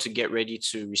Daniel to get ready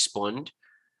to respond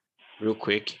real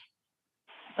quick.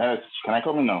 Can I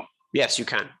come in now? Yes, you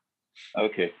can.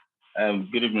 Okay.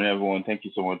 Good evening, everyone. Thank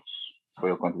you so much for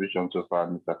your contribution so far,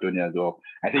 Mr. Tony, as well.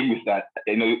 I think we start,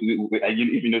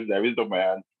 if you notice, I raised up my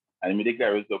hand, and immediately I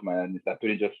raised up my hand, Mr.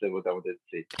 Tony just said what I wanted to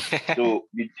say. So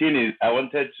the thing is, I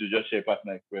wanted to just share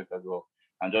personal experience as well,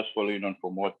 and just following on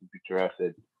from what Victoria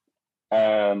said.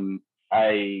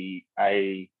 I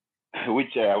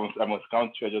must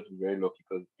count treasure to be very lucky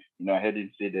because, I heard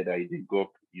him say that he did grow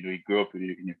up, he grew up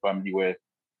in a family where,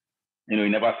 he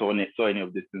never saw any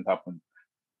of these things happen.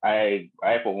 I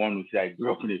for one would say I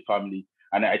grew up in a family,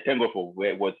 and I thank God for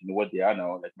what they are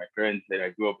now. Like my parents said, I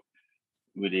grew up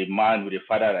with a man, with a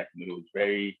father that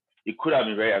it could have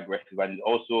been very aggressive, and it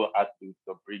also had to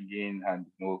upbringing and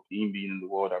him being in the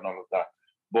world and all of that.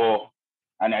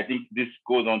 And I think this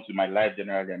goes on to my life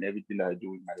generally, and everything that I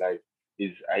do in my life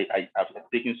is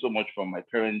I've taken so much from my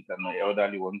parents and my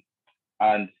elderly ones,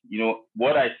 and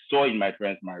what I saw in my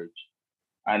parents' marriage.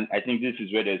 And I think this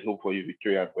is where there's hope for you,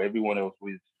 Victoria, for everyone else who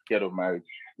is scared of marriage,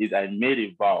 is I made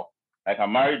a vow. Like,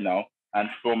 I'm married now, and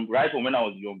from when I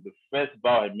was young, the first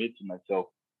vow I made to myself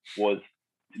was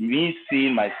me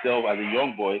seeing myself as a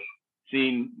young boy,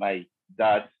 seeing my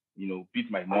dad,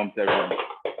 beat my mom terribly.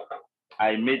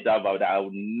 I made that vow that I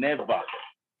would never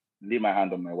lay my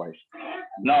hand on my wife.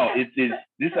 Now,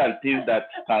 these are things that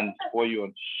can spoil you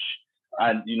on,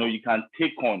 and you can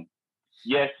take on.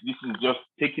 Yes, this is just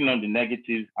taking on the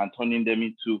negatives and turning them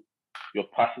into your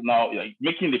personal,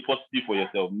 making the positive for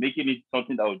yourself, making it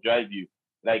something that will drive you.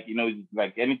 Like,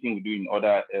 like anything we do in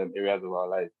other areas of our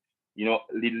lives.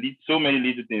 So many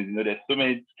little things, there's so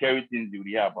many scary things you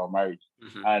hear about marriage.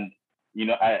 And,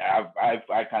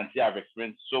 I can say I've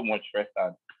experienced so much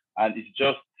firsthand. And it's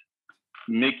just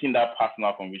making that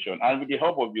personal conviction. And with the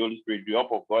help of the Holy Spirit, the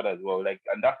help of God as well.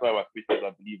 And that's why we're Christians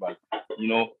and believers,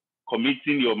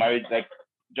 committing your marriage,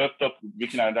 just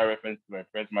making another reference to my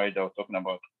friend's marriage I was talking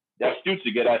about. They're still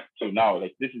together till now.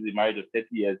 Like, this is a marriage of 30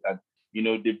 years, and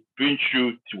they've been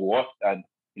through to us, and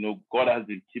God has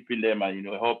been keeping them and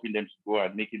helping them to grow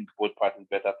and making both parties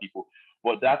better people.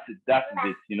 But that's it.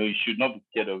 You should not be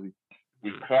scared of it.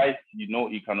 With Christ,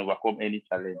 you can overcome any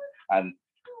challenge, and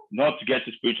not to get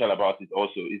too spiritual about it.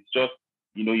 Also, it's just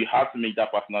you have to make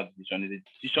that personal decision. It's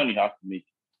a decision you have to make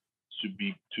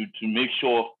to make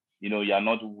sure you're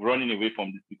not running away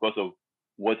from this because of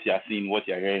what you're seeing, what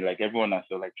you're hearing. Like everyone has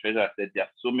said, like Treasure said, there are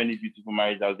so many beautiful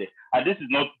marriages out there. And this is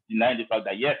not denying the fact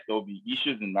that, yes, there will be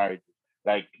issues in marriages.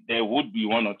 Like, there would be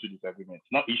one or two disagreements,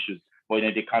 not issues, but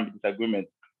there can be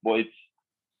disagreements. But it's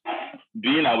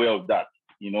being aware of that,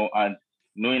 and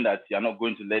knowing that you're not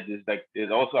going to let this, like,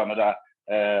 there's also another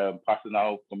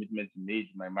personal commitment made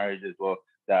in my marriage as well,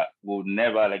 that will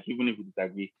never, like, even if we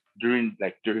disagree during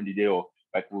the day, or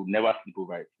like, we'll never sleep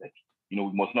over it. Like, we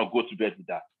must not go to bed with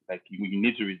that. Like, we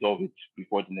need to resolve it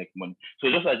before the next morning. So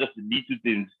just the little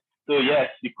things. So yes,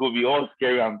 it could be all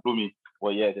scary and gloomy, but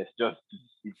yeah,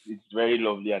 it's very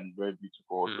lovely and very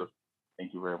beautiful also.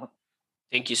 Thank you very much.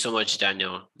 Thank you so much,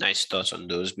 Daniel. Nice thoughts on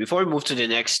those. Before we move to the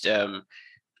next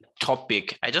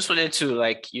topic, I just wanted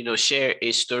to share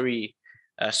a story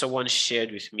someone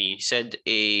shared with me. Said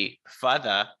a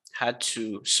father had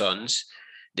two sons.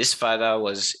 This father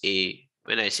was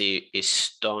when I say a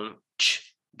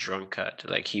staunch drunkard.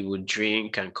 Like he would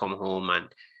drink and come home, and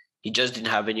he just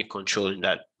didn't have any control in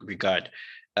that regard.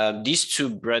 These two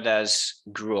brothers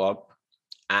grew up,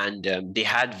 and they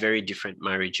had very different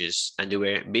marriages, and they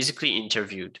were basically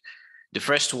interviewed. The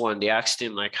first one, they asked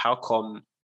him, like, how come,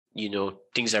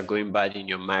 things are going bad in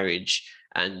your marriage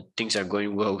and things are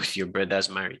going well with your brother's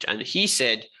marriage? And he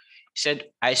said,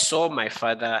 I saw my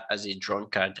father as a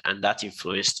drunkard, and that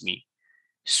influenced me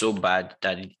so bad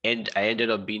that I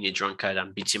ended up being a drunkard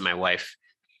and beating my wife.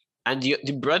 And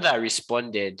the brother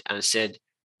responded and said,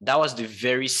 that was the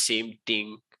very same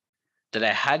thing that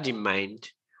I had in mind,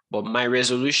 but my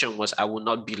resolution was I will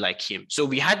not be like him. So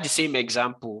we had the same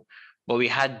example, but we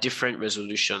had different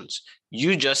resolutions.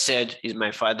 You just said, he's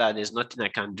my father, there's nothing I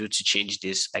can do to change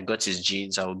this. I got his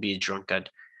genes, I will be a drunkard.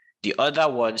 The other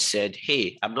one said,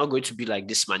 hey, I'm not going to be like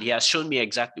this man. He has shown me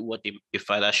exactly what a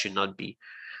father should not be.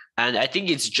 And I think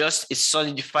it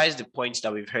solidifies the points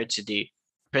that we've heard today.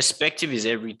 Perspective is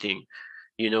everything.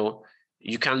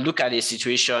 You can look at a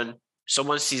situation,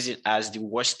 someone sees it as the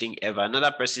worst thing ever.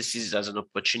 Another person sees it as an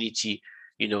opportunity,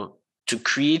 to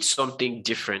create something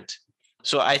different.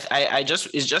 So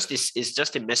it's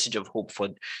just a message of hope for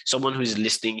someone who's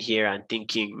listening here and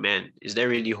thinking, man, is there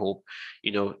really hope?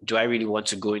 Do I really want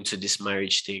to go into this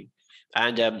marriage thing?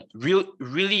 And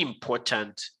really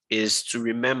important is to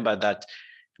remember that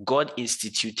God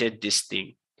instituted this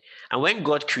thing. And when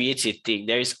God creates a thing,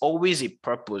 there is always a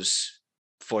purpose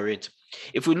for it.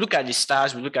 If we look at the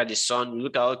stars, we look at the sun, we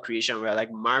look at all creation, we're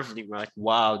like marveling, we're like,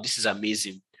 wow, this is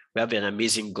amazing. We have an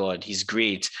amazing God. He's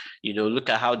great. Look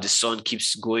at how the sun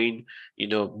keeps going,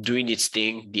 doing its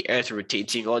thing, the earth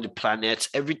rotating, all the planets,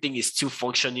 everything is still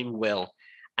functioning well.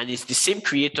 And it's the same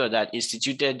creator that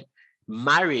instituted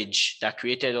marriage that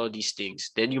created all these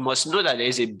things. Then you must know that there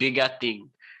is a bigger thing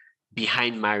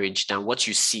behind marriage than what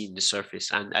you see in the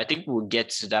surface. And I think we'll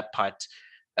get to that part.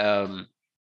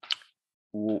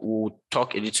 We'll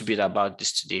talk a little bit about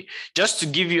this today. Just to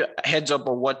give you a heads up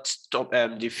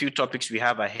on the few topics we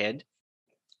have ahead.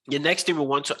 The next thing we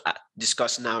want to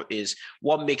discuss now is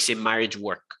what makes a marriage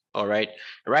work. All right.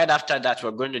 Right after that,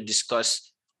 we're going to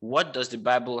discuss what does the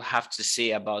Bible have to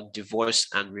say about divorce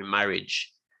and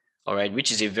remarriage. All right,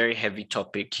 which is a very heavy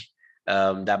topic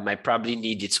that might probably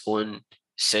need its own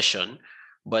session,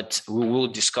 but we will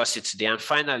discuss it today. And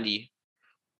finally,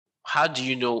 how do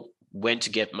you know when to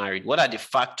get married? What are the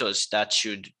factors that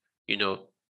should,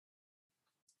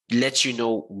 let you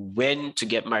know when to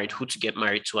get married, who to get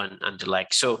married to, and the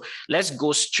like? So let's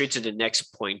go straight to the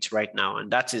next point right now. And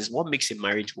that is what makes a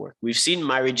marriage work. We've seen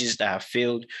marriages that have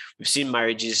failed. We've seen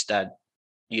marriages that,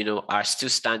 are still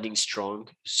standing strong.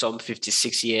 Some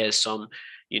 56 years, some,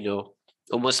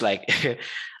 almost like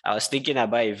I was thinking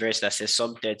about a verse that says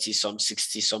some 30, some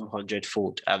 60, some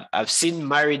 100-fold. I've seen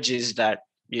marriages that,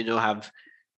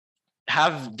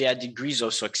 have their degrees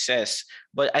of success,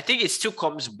 but I think it still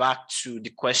comes back to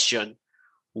the question,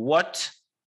 what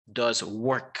does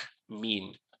work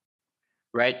mean?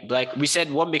 Right? Like we said,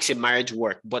 what makes a marriage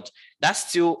work? But that's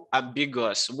still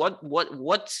ambiguous. What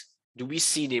do we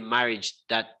see in a marriage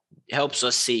that helps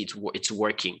us say it's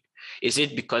working? Is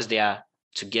it because they are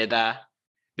together?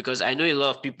 Because I know a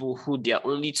lot of people who the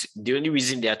only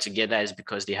reason they are together is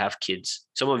because they have kids.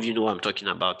 Some of you know what I'm talking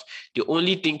about. The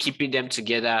only thing keeping them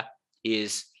together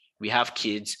is we have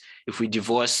kids. If we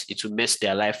divorce, it will mess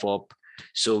their life up.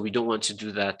 So we don't want to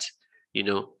do that.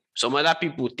 Some other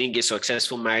people think a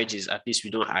successful marriage is at least we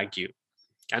don't argue.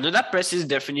 Another person's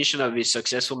definition of a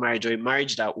successful marriage or a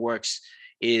marriage that works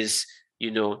is,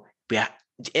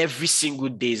 every single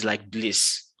day is like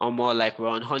bliss. Or more like we're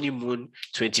on honeymoon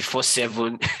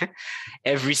 24/7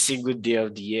 every single day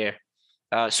of the year.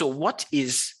 So let's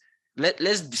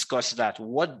discuss that.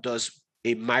 What does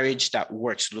a marriage that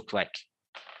works look like?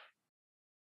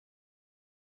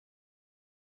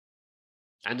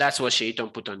 And that's what Shaitan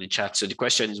put on the chat. So the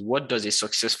question is, what does a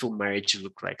successful marriage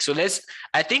look like? So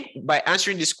I think by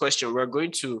answering this question, we're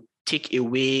going to take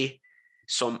away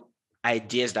some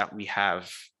ideas that we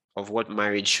have of what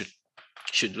marriage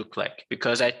should look like,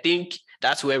 because I think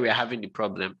that's where we're having the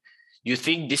problem. You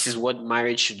think this is what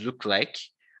marriage should look like,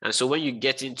 and so when you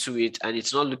get into it and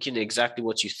it's not looking exactly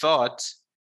what you thought,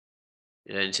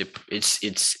 then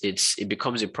it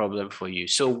becomes a problem for you.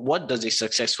 So what does a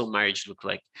successful marriage look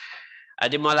like?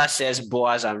 Ademola says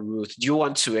Boaz and Ruth. Do you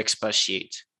want to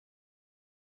expatiate?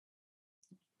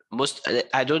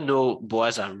 I don't know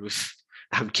Boaz and Ruth.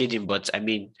 I'm kidding, but I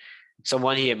mean,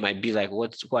 someone here might be like, who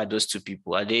are those two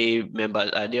people? Are they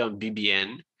members? Are they on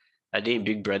BBN? Are they in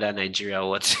Big Brother Nigeria?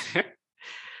 What?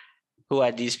 Who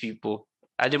are these people?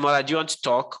 Ademola, do you want to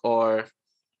talk, or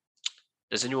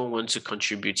does anyone want to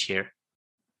contribute here?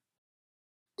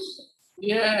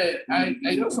 Yeah, I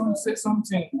just want to say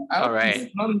something. I All hope right.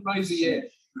 it's not noisy here.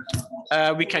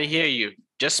 We can hear you.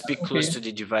 Just speak close Okay. to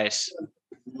the device.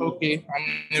 Okay, I'm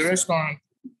in a restaurant.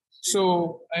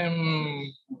 So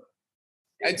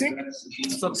I think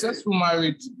successful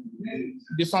marriage,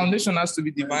 the foundation has to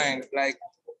be divine. Like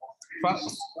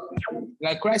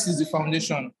Christ is the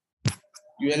foundation.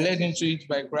 You are led into it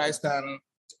by Christ, and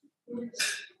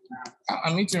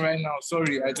I'm eating right now.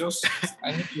 Sorry, I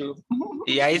need to.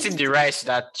 Yeah, eating the rice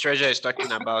that Treasure is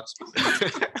talking about.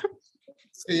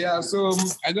 Yeah, so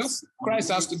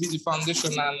Christ has to be the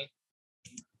foundation,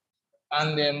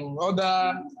 and then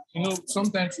other,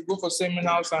 sometimes you go for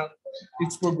seminars and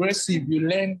it's progressive. You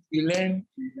learn,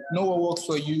 know what works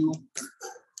for you,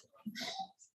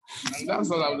 and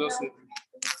that's all I'll just say.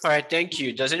 All right, thank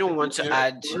you. Does anyone want to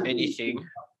add anything?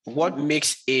 What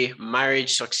makes a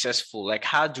marriage successful? Like,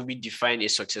 how do we define a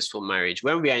successful marriage?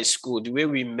 When we are in school, the way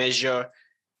we measure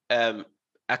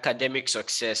academic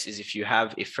success is if you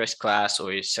have a first class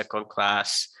or a second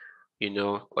class,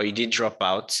 or you did drop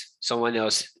out. Someone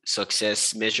else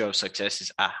measure of success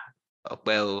is,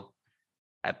 well,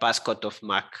 I passed cutoff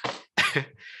mark.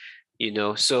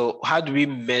 So how do we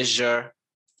measure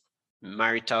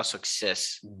marital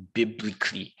success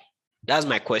biblically? That's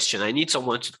my question. I need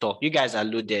someone to talk. You guys are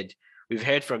loaded. We've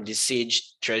heard from the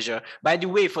sage Treasure. By the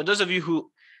way, for those of you who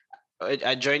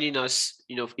are joining us,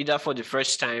 either for the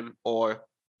first time or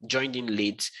joined in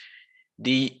late,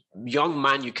 the young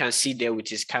man you can see there with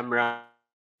his camera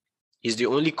is the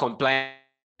only compliant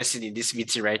person in this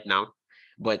meeting right now.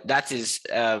 But that is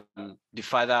the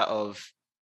father of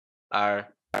our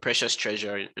precious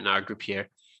Treasure in our group here.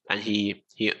 And he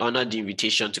honored the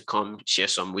invitation to come share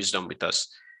some wisdom with us.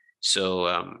 So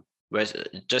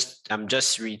I'm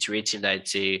just reiterating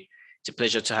that it's a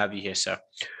pleasure to have you here, sir.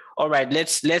 All right,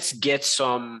 let's get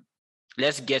some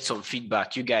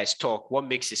feedback. You guys talk. What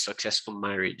makes a successful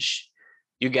marriage?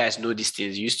 You guys know these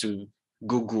things. You used to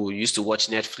Google, you used to watch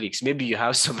Netflix. Maybe you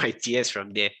have some ideas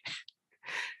from there.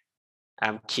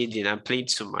 I'm kidding. I'm playing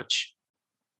too much.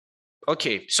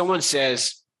 Okay, someone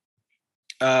says,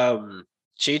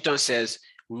 Shaitan says,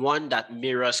 one that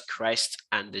mirrors Christ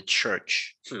and the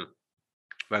church.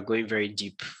 We're going very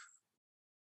deep.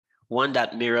 One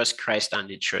that mirrors Christ and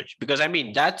the church. Because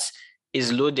that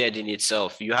is loaded in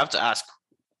itself. You have to ask,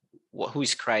 who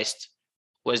is Christ?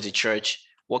 What is the church?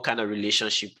 What kind of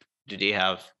relationship do they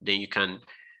have? Then you can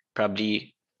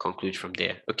probably conclude from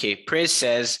there. Okay, Praise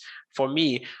says, for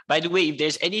me, by the way, if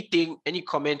there's any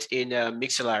comment in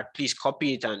Mixlr, please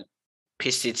copy it and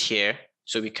paste it here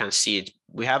so we can see it.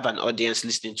 We have an audience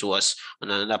listening to us on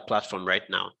another platform right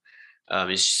now.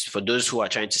 It's for those who are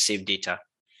trying to save data.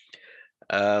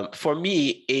 For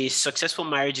me, a successful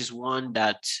marriage is one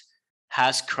that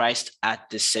has Christ at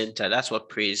the center. That's what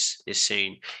Praise is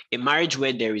saying. A marriage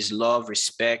where there is love,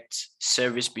 respect,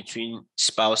 service between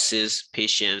spouses,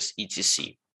 patience,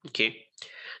 etc. Okay,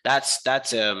 that's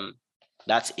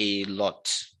a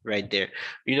lot right there.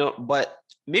 But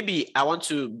maybe I want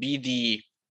to play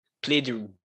the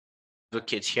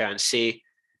advocate here and say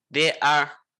there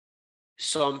are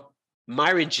some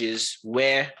marriages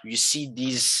where you see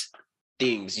these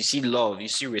things, you see love, you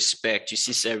see respect, you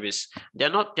see service. They're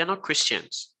not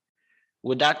Christians.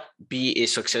 Would that be a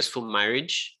successful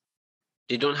marriage?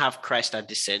 They don't have Christ at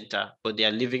the center, but they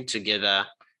are living together.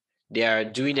 They are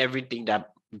doing everything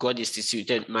that God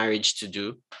instituted marriage to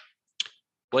do.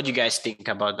 What do you guys think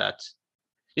about that?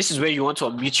 This is where you want to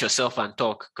unmute yourself and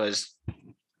talk, because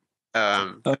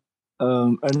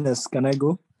Ernest, can I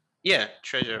go? Yeah,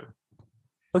 Treasure.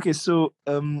 Okay, so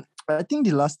I think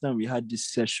the last time we had this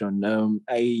session,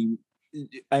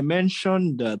 I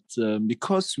mentioned that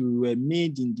because we were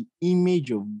made in the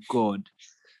image of God,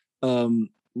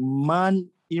 man,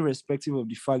 irrespective of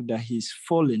the fact that he's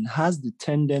fallen, has the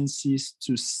tendencies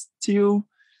to still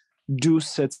do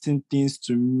certain things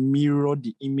to mirror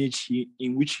the image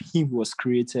in which he was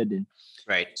created in.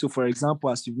 Right. So, for example,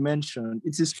 as you've mentioned,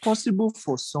 it is possible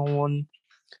for someone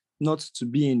not to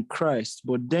be in Christ,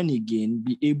 but then again,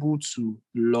 be able to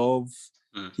love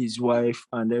his wife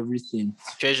and everything.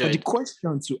 Treasure, but the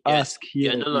question to ask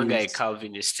here you're no longer a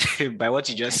Calvinist by what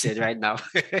you just said right now.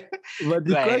 But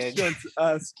the question to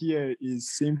ask here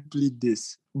is simply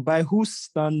this. By whose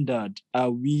standard are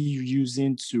we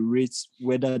using to rate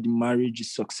whether the marriage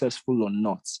is successful or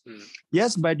not?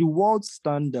 Yes, by the world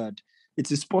standard,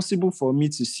 it is possible for me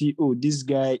to see, this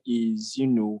guy is,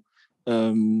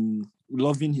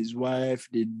 loving his wife,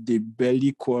 they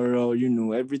barely quarrel,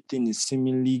 everything is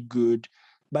seemingly good.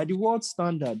 By the world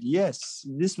standard, yes,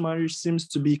 this marriage seems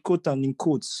to be quote and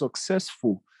unquote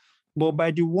successful. but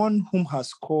by the one whom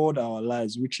has called our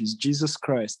lives, which is Jesus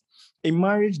Christ. A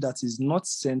marriage that is not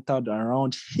centered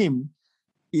around him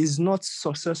is not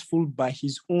successful by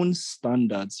his own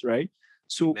standards, right?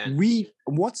 So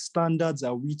what standards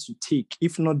are we to take,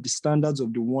 if not the standards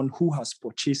of the one who has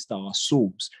purchased our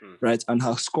souls, right, and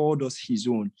has called us his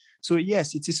own? So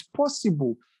yes, it is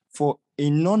possible for a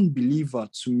non-believer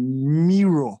to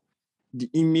mirror the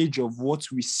image of what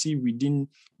we see within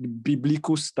the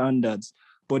biblical standards.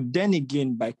 But then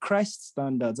again, by Christ's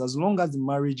standards, as long as the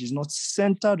marriage is not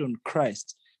centered on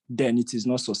Christ, then it is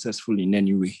not successful in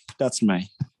any way. That's my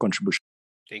contribution.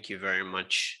 Thank you very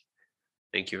much.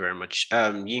 Thank you very much.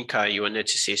 Yinka, you wanted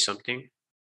to say something?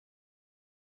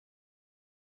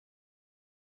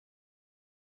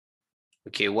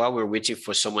 Okay, while we're waiting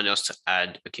for someone else to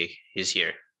add, okay, he's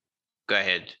here. Go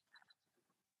ahead.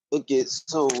 Okay,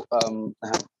 so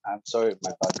I'm sorry,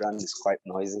 my background is quite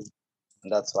noisy,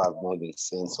 and that's why I've not been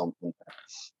saying something.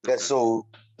 Okay, so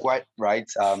quite right.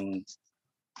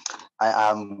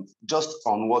 I am just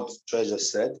on what Treasure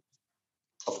said.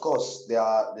 Of course, there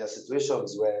are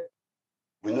situations where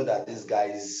we know that these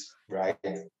guys, right,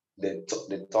 they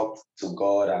talked to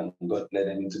God and God led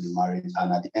them into the marriage,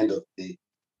 and at the end of the day,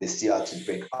 they still had to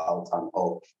break out and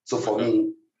all. So for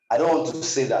me, I don't want to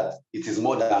say that it is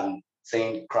more than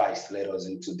saying Christ led us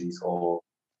into this, or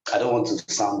I don't want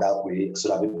to sound that way so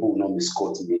that people will not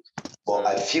misquote me. But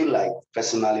I feel like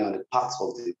personally on the part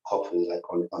of the couple, like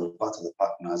on the part of the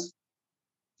partners,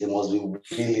 there must be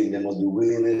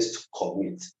willingness to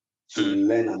commit, to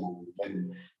learn and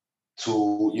learn,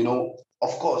 to, of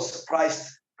course,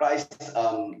 Christ, I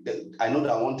know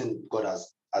that one thing God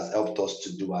has helped us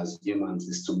to do as humans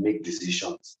is to make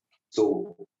decisions.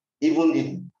 So even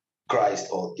if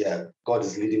God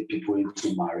is leading people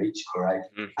into marriage, right?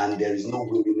 And there is no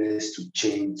willingness to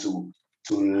change, to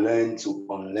learn, to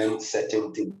unlearn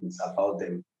certain things about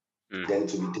them, then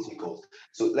to be difficult.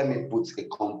 So let me put a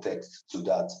context to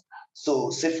that. So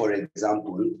say, for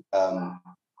example,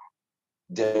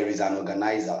 there is an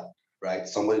organizer, right?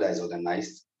 Somebody that is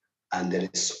organized, and there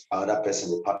is another person,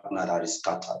 the partner, that is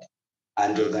scattered.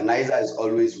 And the organizer is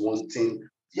always wanting,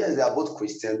 yes, they are both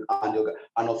Christian,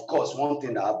 and of course, one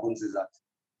thing that happens is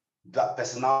that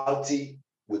personality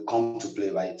will come to play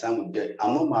by the time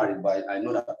I'm not married, but I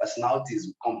know that personalities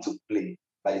will come to play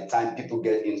by the time people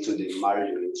get into the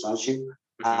marriage relationship.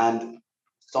 And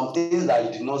some things that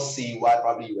you did not see while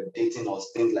probably you were dating or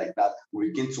things like that will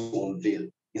begin to unveil.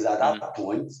 Is at that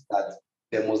point that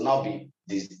there must now be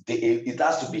this, it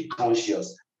has to be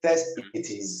conscious. First it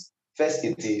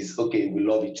is okay, we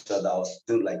love each other or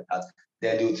things like that.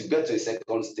 Then you to get to a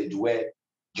second stage where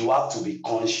you have to be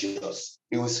conscious.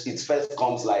 It first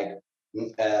comes like,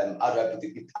 how do I put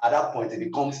it? At that point, it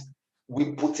becomes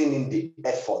we putting in the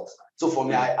effort. So for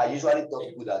me, I usually tell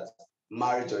people that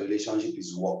marriage or relationship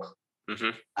is work.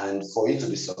 And for it to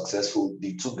be successful,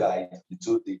 the two guys,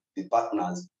 the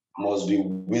partners must be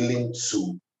willing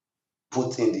to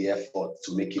put in the effort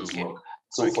to make it work.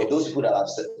 So for those people that have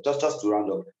said, just to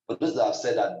round up, for those that have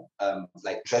said that,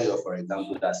 like Treasure, for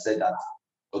example, that said that,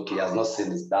 okay, has not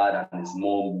seen his dad and his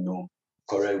mom,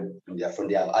 correct, they have had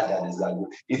that desire.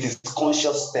 It is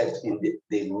conscious steps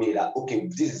they made that, okay,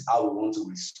 this is how we want to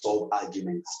resolve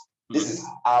arguments. This is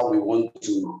how we want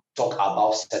to talk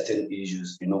about certain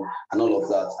issues, and all of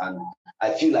that. And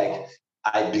I feel like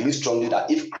I believe strongly that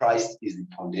if Christ is the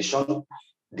foundation,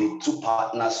 the two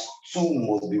partners too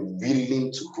must be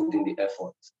willing to put in the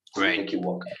effort to make it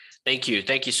work. Thank you.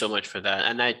 Thank you so much for that.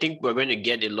 And I think we're going to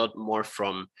get a lot more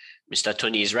from Mr.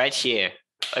 Tony. He's right here.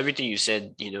 Everything you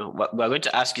said, we're going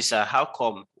to ask you, sir, how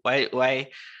come?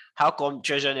 How come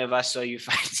Treasure never saw you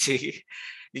fighting?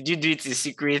 Did you do it in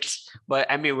secret? But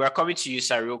I mean, we're coming to you,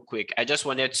 sir, real quick. I just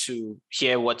wanted to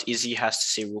hear what Izzy has to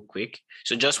say real quick.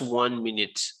 So just 1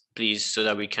 minute, please, so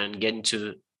that we can get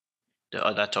into the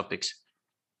other topics.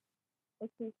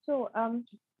 Okay, so can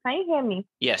you hear me?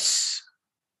 Yes.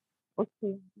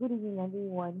 Okay, good evening,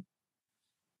 everyone.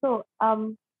 So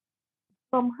from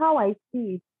how I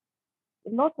see it, a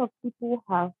lot of people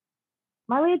have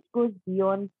marriage goes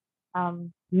beyond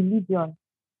religion,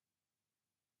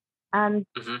 and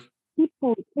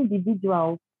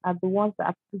individuals are the ones that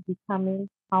actually determine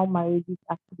how marriages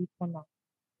actually turn out.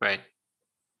 Right.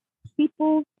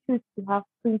 People choose to have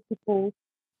principles.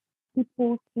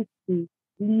 People choose to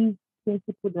live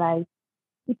principled lives.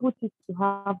 People choose to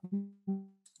have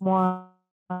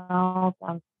morals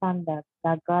and standards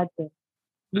that guide them,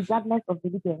 regardless of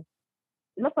religion.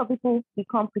 A lot of people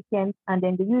become Christians and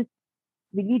then they use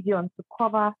religion to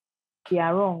cover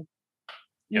their wrongs.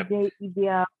 If they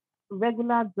are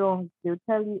regular drunks, they'll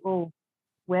tell you, oh,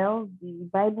 well, the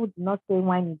Bible did not say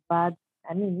wine is bad.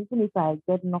 I mean, even if I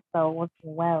get knocked out once in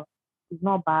a while, it's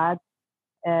not bad.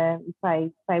 If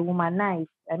I womanize,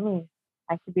 I mean,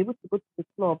 I should be able to go to the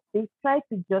club. They try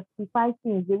to justify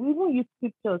things. They even use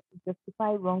scriptures to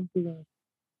justify wrongdoing.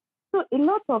 So a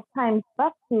lot of times,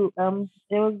 back to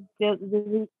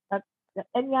earlier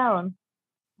on,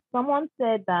 someone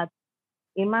said that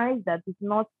a marriage that is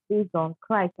not based on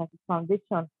Christ as a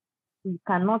foundation, you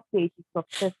cannot say it is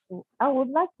successful. I would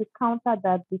like to counter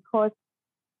that because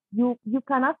you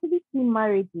can actually see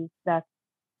marriages that,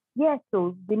 yes,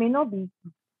 so they may not be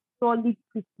solid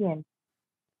Christians,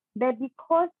 but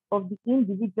because of the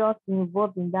individuals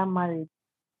involved in that marriage,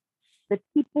 the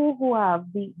people who have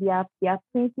their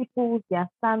principles, their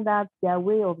standards, their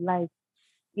way of life,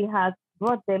 it has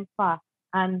brought them far,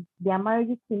 and their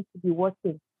marriages seem to be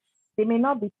working. They may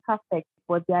not be perfect,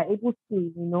 but they are able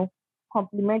to,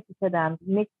 complement each other and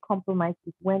make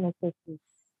compromises when necessary.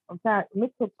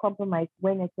 Make a compromise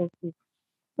when necessary.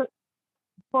 So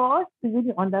for us to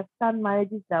really understand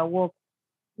marriages that work,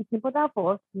 it's important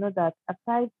for us to know that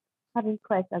aside having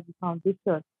Christ as the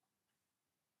foundation,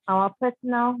 our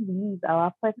personal beliefs,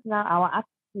 our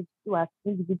attitudes to as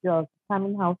individuals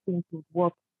determine how things will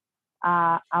work.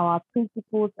 Our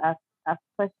principles as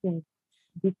persons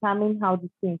determine how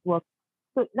these things work.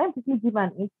 So let me give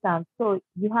an instance. So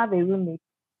you have a roommate,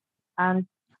 and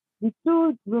the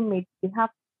two roommates,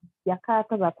 their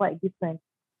characters are quite different.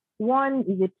 One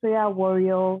is a prayer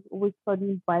warrior, always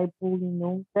studying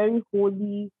Bible, very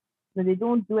holy. They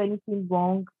don't do anything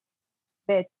wrong,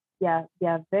 but they are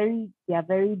very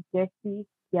dirty.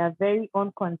 They are very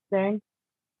unconcerned.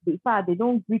 In fact, they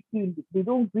don't greet you. They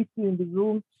don't greet you in the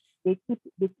room. They keep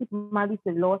malice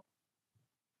a lot.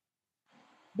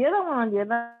 The other one, on the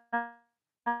other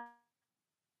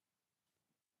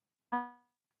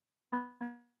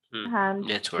hand, goes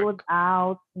Network.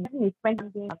 out, is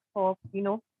spending and stuff.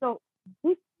 So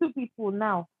these two people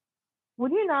now,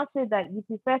 would you now say that you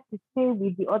prefer to stay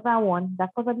with the other one that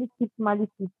constantly keeps malice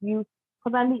with you?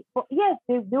 Constantly, but yes,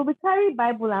 they'll be carrying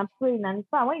Bible and praying, and in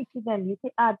fact, when you see them, you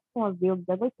say, this one,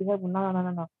 they're going to heaven. No, no, no,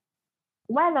 no, no.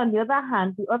 While on the other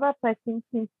hand, the other person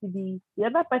seems to be the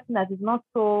other person that is not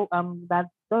so that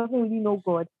doesn't really know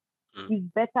God is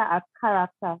better at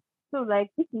character. So like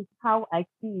this is how I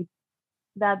see it,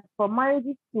 that for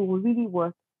marriages to really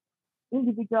work,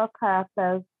 individual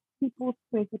characters, people's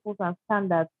principles and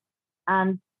standards,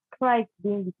 and Christ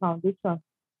being the foundation,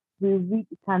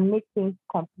 can make things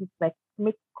complete, like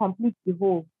make complete the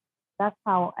whole. That's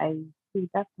how I see.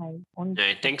 That's my own. All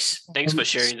right, thanks for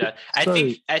sharing that.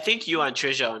 Sorry. I think you and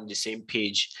Treasure are on the same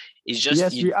page. It's just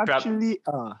Yes, we actually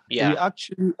are. Yeah. We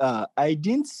actually are. I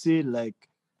didn't say like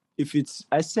if it's.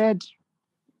 I said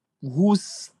whose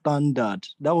standard.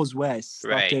 That was where I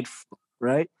started from,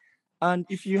 right? And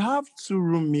if you have two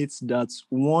roommates that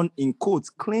one in quotes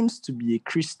claims to be a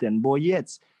Christian, but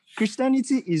yet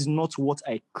Christianity is not what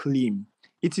I claim.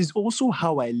 It is also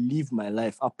how I live my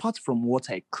life, apart from what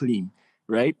I claim,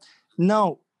 right?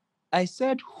 Now, I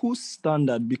said whose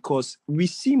standard because we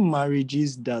see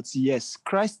marriages that, yes,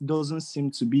 Christ doesn't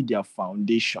seem to be their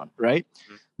foundation, right?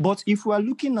 But if we are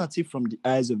looking at it from the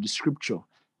eyes of the scripture,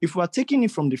 if we are taking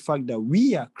it from the fact that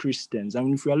we are Christians,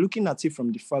 and if we are looking at it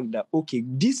from the fact that, okay,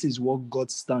 this is what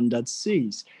God's standard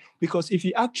says. Because if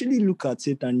you actually look at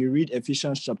it and you read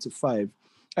Ephesians chapter 5,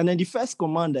 and then the first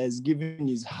command that is given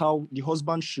is how the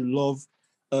husband should love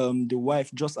the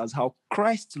wife just as how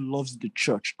Christ loves the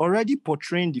church, already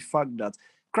portraying the fact that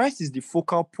Christ is the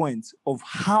focal point of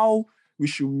how we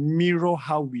should mirror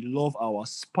how we love our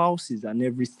spouses and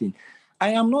everything.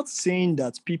 I am not saying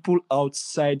that people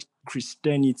outside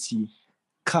Christianity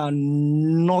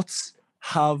cannot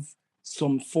have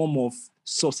some form of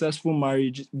successful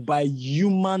marriage by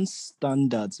human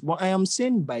standards, but I am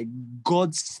saying by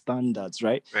God's standards,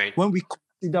 right? When we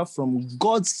consider from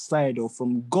God's side or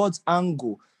from God's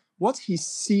angle, what he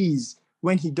sees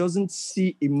when he doesn't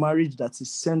see a marriage that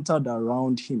is centered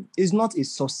around him is not a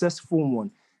successful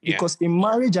one. Because a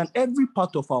marriage and every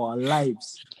part of our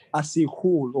lives as a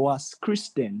whole or as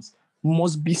Christians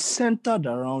must be centered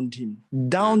around him,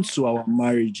 down to our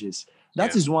marriages.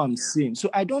 That is what I'm saying.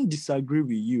 So I don't disagree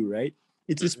with you, right?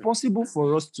 It is possible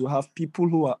for us to have people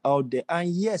who are out there, and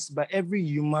yes, by every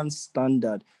human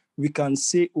standard, we can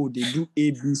say, oh, they do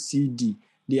A, B, C, D,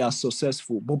 they are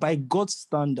successful. But by God's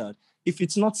standard, if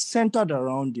it's not centered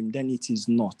around him, then it is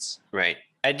not. Right.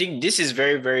 I think this is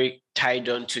very, very tied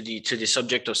on to the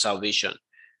subject of salvation.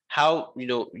 how,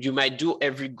 you might do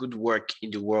every good work in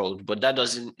the world, but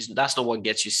that's not what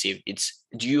gets you saved. It's,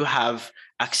 do you have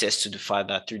access to the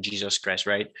Father through Jesus Christ,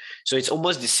 right? So it's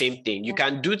almost the same thing. You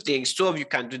can do things, two of you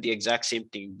can do the exact same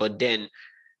thing, but then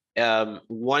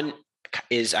one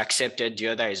is accepted, the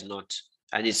other is not.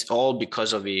 And it's all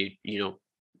because of a,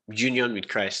 union with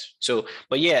Christ. So,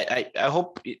 but yeah, I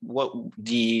hope what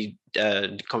the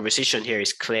conversation here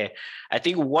is clear. I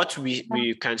think what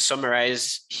we can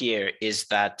summarize here is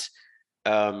that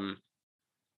the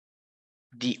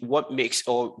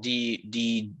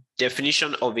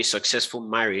definition of a successful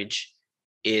marriage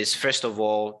is, first of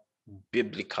all,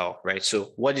 biblical, right?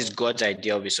 So what is God's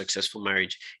idea of a successful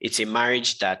marriage? It's a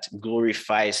marriage that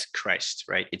glorifies Christ,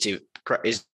 right? It's a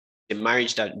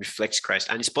marriage that reflects Christ.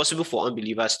 And it's possible for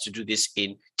unbelievers to do this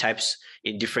in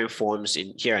different forms,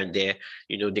 in here and there.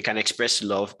 They can express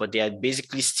love, but they are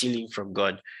basically stealing from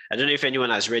God. I don't know if anyone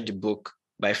has read the book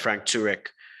by Frank Turek.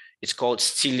 It's called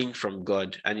Stealing from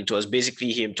God. And it was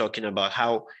basically him talking about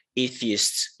how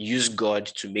atheists use God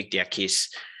to make their case.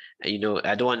 I don't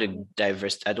want to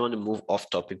move off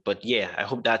topic, but yeah, I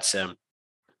hope that's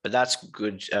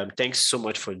good. Thanks so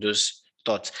much for those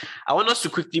thoughts. I want us to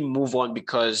quickly move on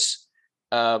because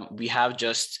we have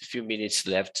just a few minutes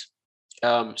left.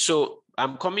 So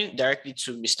I'm coming directly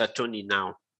to Mr. Tony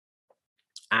now.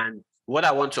 And what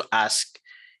I want to ask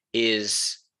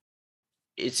is,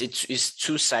 it's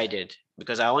two-sided,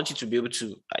 because I want you to be able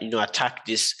to, attack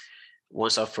this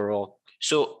once and for all.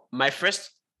 So my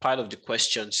first part of the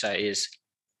question, sir, is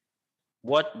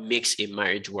what makes a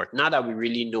marriage work? Now that we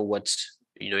really know what,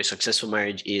 a successful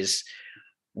marriage is,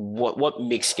 what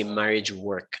makes a marriage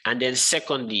work? And then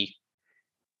secondly,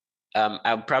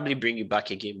 I'll probably bring you back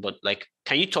again, but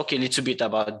can you talk a little bit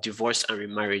about divorce and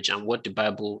remarriage and what the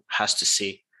Bible has to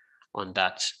say on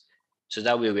that? So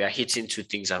that way we are hitting two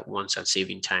things at once and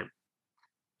saving time.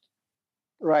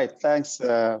 Right. Thanks,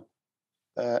 Ernest.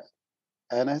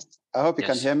 I hope you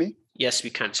can hear me. Yes, we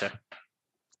can, sir.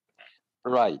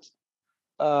 Right.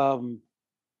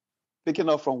 Picking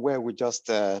up from where we just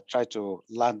tried to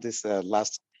land this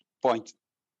last point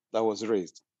that was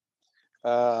raised.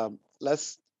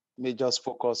 Let me just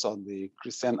focus on the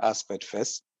Christian aspect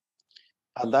first.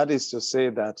 And that is to say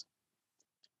that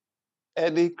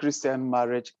any Christian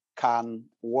marriage can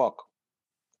work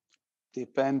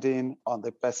depending on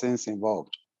the persons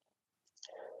involved.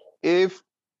 If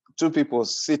two people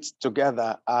sit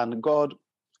together and God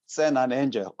send an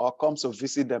angel or comes to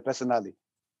visit them personally,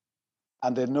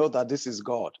 and they know that this is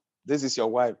God, this is your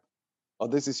wife, or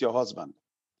this is your husband,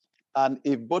 and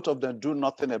if both of them do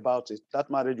nothing about it, that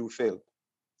marriage will fail.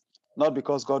 Not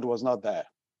because God was not there,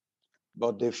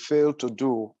 but they failed to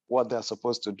do what they're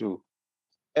supposed to do.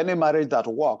 Any marriage that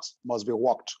works must be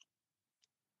worked.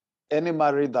 Any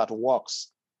marriage that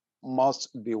works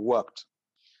must be worked.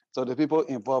 So the people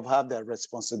involved have their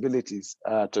responsibilities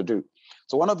to do.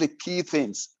 So one of the key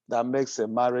things that makes a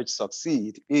marriage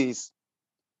succeed is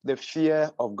the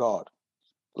fear of God.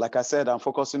 Like I said, I'm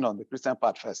focusing on the Christian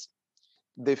part first.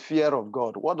 The fear of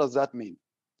God. What does that mean?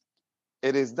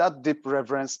 It is that deep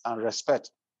reverence and respect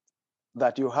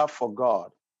that you have for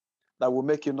God that will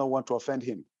make you not want to offend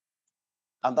him.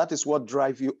 And that is what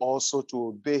drives you also to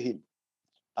obey him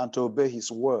and to obey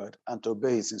his word and to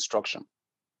obey his instruction.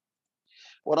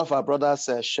 One of our brothers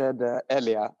shared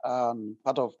earlier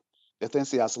part of the things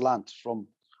he has learned from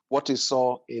what he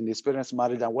saw in his parents'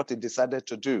 marriage and what he decided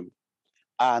to do.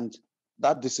 And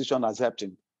that decision has helped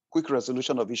him. Quick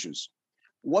resolution of issues.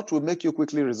 What will make you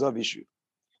quickly resolve issue?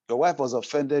 Your wife has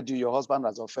offended you, your husband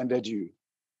has offended you.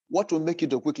 What will make you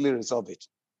to quickly resolve it?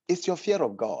 It's your fear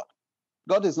of God.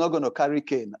 God is not going to carry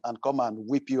cane and come and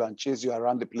whip you and chase you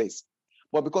around the place.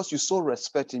 But because you so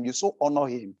respect him, you so honor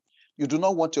him, you do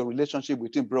not want your relationship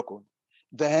with him broken,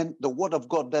 then the word of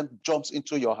God then jumps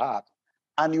into your heart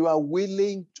and you are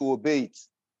willing to obey it.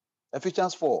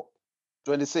 Ephesians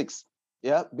 4:26.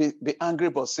 Yeah, be angry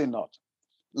but sin not.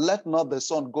 Let not the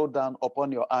sun go down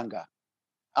upon your anger.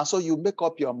 And so you make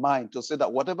up your mind to say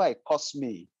that whatever it costs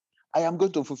me, I am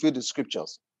going to fulfill the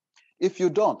scriptures. If you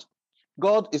don't,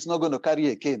 God is not going to carry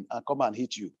a cane and come and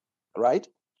hit you, right?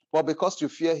 But because you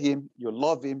fear him, you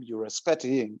love him, you respect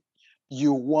him,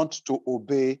 you want to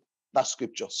obey that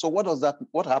scripture. So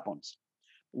what happens?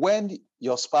 When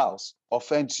your spouse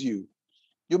offends you,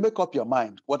 you make up your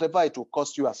mind, whatever it will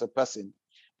cost you as a person,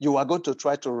 you are going to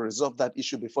try to resolve that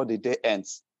issue before the day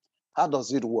ends. How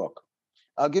does it work?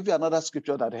 I'll give you another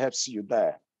scripture that helps you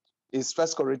there. It's 1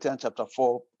 Corinthians chapter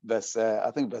 4, verse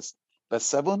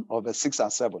 7 or verse 6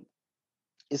 and 7.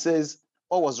 It says,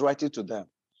 Paul was writing to them.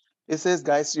 It says,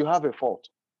 guys, you have a fault.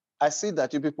 I see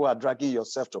that you people are dragging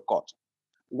yourself to court.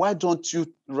 why don't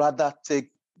you rather take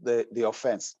the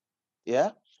offense?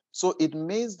 Yeah. So it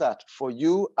means that for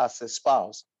you as a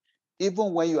spouse,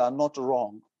 even when you are not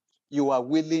wrong, you are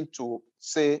willing to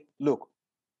say, look,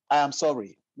 I am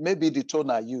sorry. Maybe the tone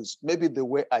I used, maybe the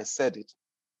way I said it,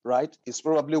 right? It's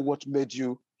probably what made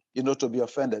you, to be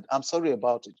offended. I'm sorry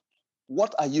about it.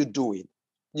 What are you doing?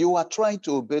 You are trying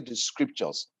to obey the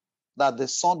scriptures that the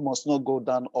sun must not go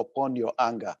down upon your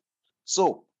anger.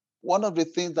 So one of the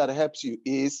things that helps you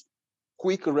is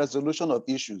quick resolution of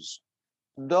issues.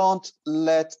 Don't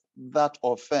let that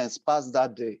offense pass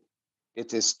that day.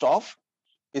 It is tough.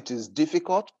 It is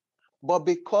difficult. But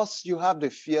because you have the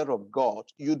fear of God,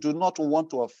 you do not want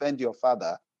to offend your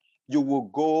father, you will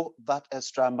go that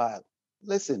extra mile.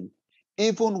 Listen,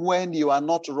 even when you are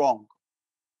not wrong,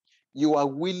 you are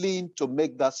willing to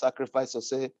make that sacrifice to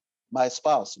say, my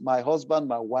spouse, my husband,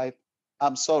 my wife,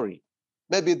 I'm sorry.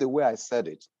 Maybe the way I said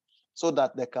it, so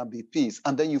that there can be peace.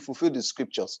 And then you fulfill the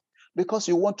scriptures because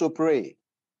you want to pray.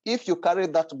 If you carry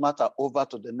that matter over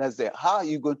to the next day, how are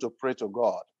you going to pray to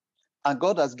God? And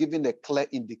God has given a clear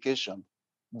indication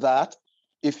that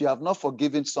if you have not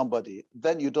forgiven somebody,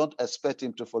 then you don't expect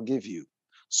him to forgive you.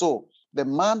 So the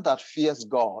man that fears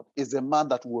God is a man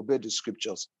that will obey the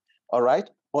scriptures. All right.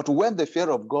 But when the fear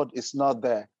of God is not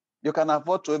there, you can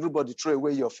afford to everybody throw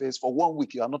away your face. For 1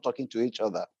 week, you are not talking to each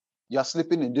other. You are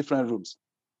sleeping in different rooms.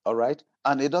 All right.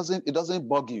 And it doesn't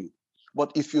bug you.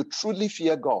 But if you truly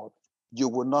fear God, you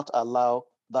will not allow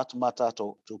that matter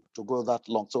to go that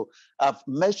long. So I've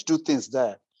merged two things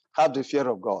there. Have the fear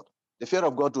of God. The fear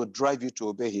of God will drive you to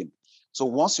obey him. So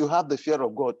once you have the fear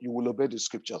of God, you will obey the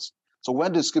scriptures. So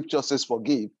when the scripture says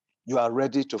forgive, you are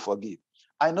ready to forgive.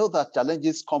 I know that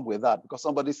challenges come with that because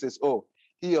somebody says, oh,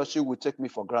 he or she will take me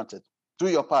for granted. Do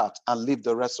your part and leave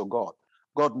the rest to God.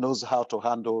 God knows how to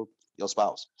handle your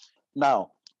spouse.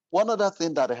 Now, one other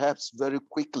thing that helps very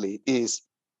quickly is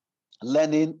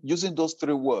learning using those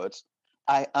three words,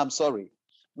 I am sorry.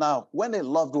 Now, when a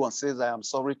loved one says I am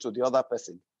sorry to the other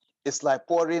person, it's like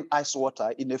pouring ice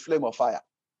water in a flame of fire.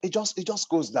 It just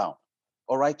goes down.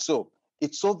 All right. So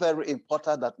it's so very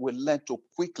important that we learn to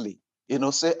quickly,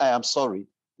 say I am sorry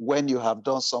when you have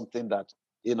done something that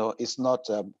is not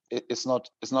it's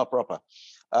not proper.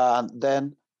 And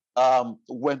then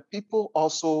when people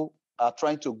also are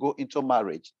trying to go into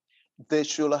marriage, they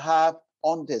should have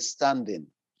understanding.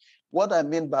 What I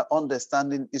mean by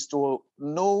understanding is to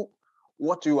know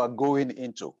what you are going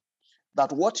into.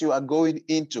 That what you are going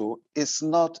into is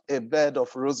not a bed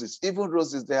of roses. Even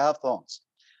roses, they have thorns.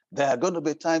 There are going to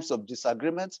be times of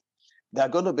disagreement. There are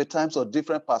going to be times of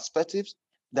different perspectives.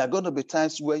 There are going to be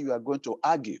times where you are going to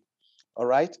argue, all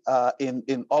right,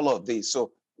 in all of these.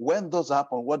 So when those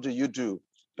happen, what do? You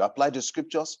apply the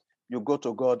scriptures, you go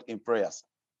to God in prayers.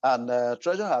 And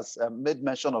Treasure has made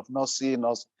mention of not seeing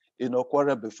us,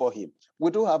 quarrel before him.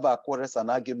 We do have our quarrels and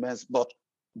arguments, but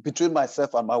between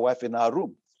myself and my wife in our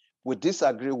room, we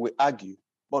disagree, we argue,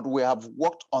 but we have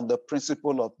worked on the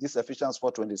principle of this Ephesians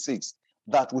 4:26,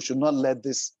 that we should not let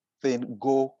this thing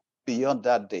go beyond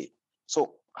that day.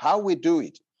 So how we do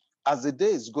it, as the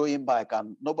day is going by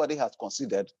and nobody has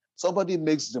considered, somebody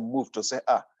makes the move to say,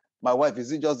 my wife,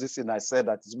 is it just this thing I said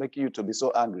that is making you to be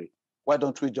so angry? Why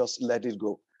don't we just let it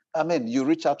go? I mean, you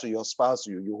reach out to your spouse,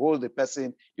 you hold the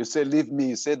person, you say, leave me,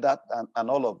 you say that and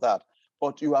all of that.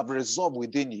 But you have resolved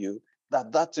within you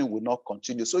that that thing will not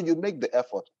continue. So you make the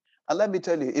effort. And let me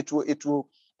tell you, it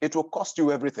will cost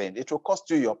you everything. It will cost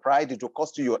you your pride. It will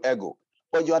cost you your ego.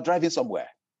 But you are driving somewhere.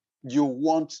 You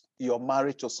want your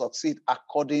marriage to succeed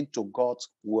according to God's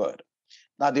word.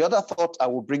 Now, the other thought I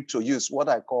will bring to you is what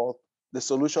I call the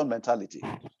solution mentality,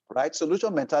 right?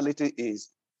 Solution mentality is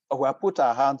we have put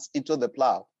our hands into the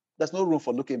plow. There's no room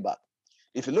for looking back.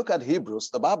 If you look at Hebrews,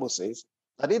 the Bible says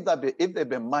that if they'd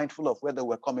been mindful of where they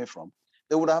were coming from,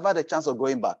 they would have had a chance of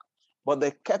going back. But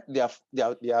they kept their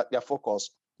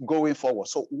focus going forward.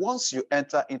 So once you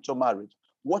enter into marriage,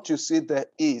 what you see there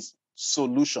is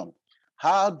solution.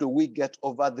 How do we get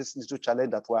over this little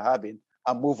challenge that we're having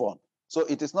and move on? So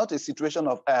it is not a situation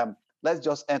of let's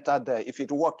just enter there. If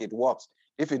it works, it works.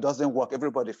 If it doesn't work,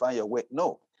 everybody find your way.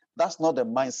 No, that's not the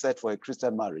mindset for a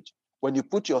Christian marriage. When you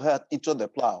put your head into the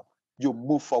plow, you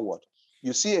move forward.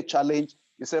 You see a challenge,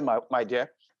 you say, my dear,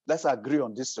 let's agree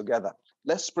on this together.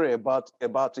 Let's pray about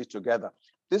it together.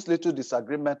 This little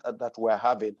disagreement that we're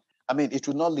having, I mean, it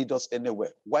will not lead us anywhere.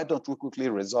 Why don't we quickly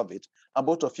resolve it? And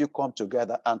both of you come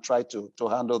together and try to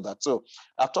handle that. So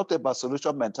I've talked about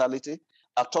solution mentality.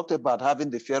 I've talked about having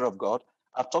the fear of God.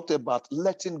 I've talked about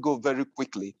letting go very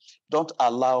quickly. Don't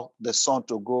allow the sun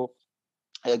to go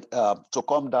to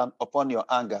come down upon your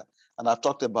anger. And I've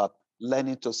talked about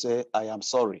learning to say, I am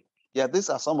sorry. Yeah, these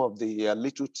are some of the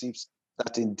little tips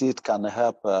that indeed can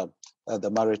help the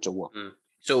marriage to work.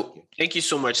 So thank you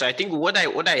so much. So I think what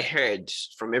I heard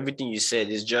from everything you said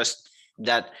is just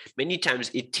that many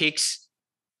times it takes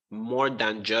more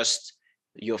than just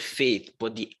your faith,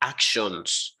 but the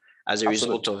actions as a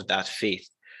result of that faith.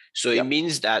 So it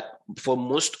means that for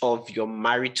most of your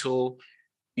marital,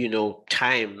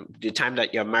 time, the time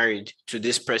that you're married to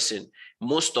this person,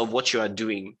 most of what you are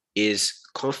doing is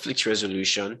conflict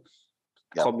resolution,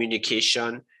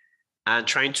 communication, and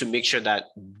trying to make sure that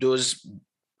those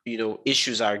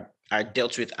issues are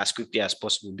dealt with as quickly as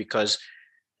possible. Because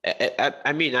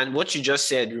I mean, and what you just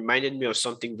said reminded me of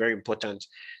something very important.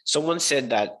 Someone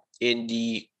said that in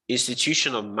the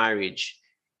institution of marriage,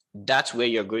 that's where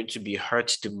you're going to be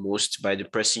hurt the most by the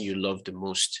person you love the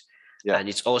most. And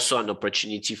it's also an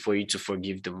opportunity for you to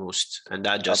forgive the most. And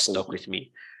that just stuck with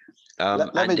me.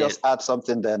 Let me just add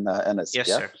something then, Ernest. Yes,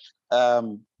 sir.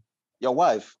 Your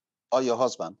wife or your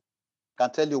husband can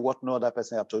tell you what no other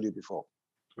person have told you before.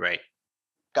 Right.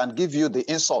 Can give you the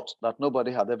insult that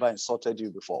nobody had ever insulted you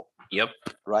before. Yep.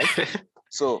 Right?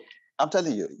 So I'm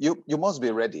telling you, you must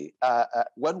be ready.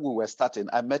 When we were starting,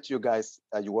 I met you guys,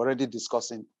 you were already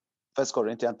discussing 1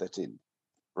 Corinthians 13,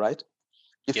 right?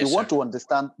 If you want to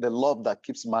understand the love that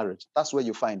keeps marriage, that's where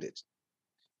you find it.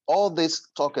 All this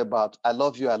talk about, I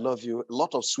love you, a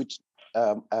lot of sweet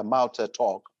mouth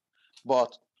talk,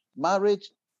 but marriage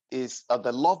is,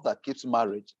 the love that keeps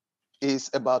marriage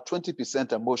is about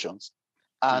 20% emotions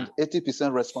and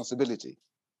 80% responsibility.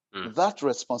 That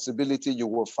responsibility you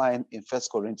will find in 1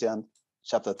 Corinthians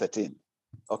chapter 13,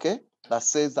 okay? That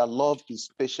says that love is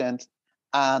patient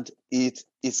and it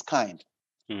is kind.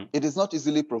 It is not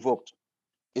easily provoked.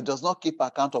 It does not keep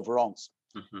account of wrongs.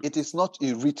 It is not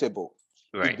irritable.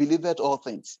 It believeth all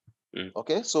things.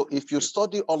 Okay, so if you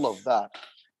study all of that,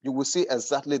 you will see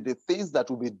exactly the things that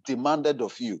will be demanded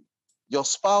of you. Your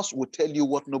spouse will tell you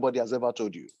what nobody has ever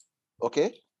told you.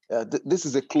 Okay, this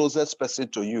is the closest person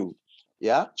to you.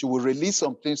 Yeah, she will release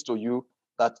some things to you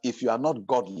that if you are not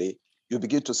godly, you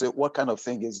begin to say, what kind of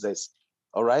thing is this?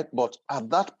 All right, but at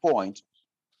that point,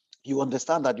 you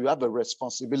understand that you have a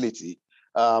responsibility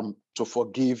to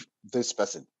forgive this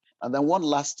person. And then one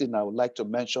last thing I would like to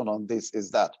mention on this is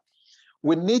that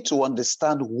we need to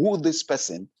understand who this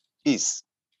person is,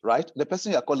 right? The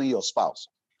person you're calling your spouse.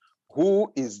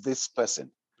 Who is this person?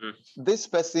 This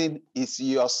person is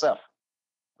yourself,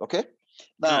 okay?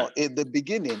 Now, in the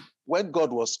beginning, when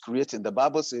God was creating, the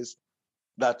Bible says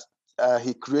that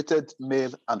he created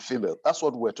male and female. That's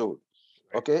what we're told,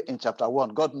 okay? In chapter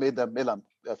 1, God made them male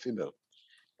and female.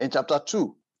 In chapter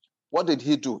 2, what did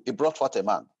he do? He brought forth a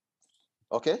man,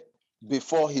 okay?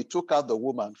 Before he took out the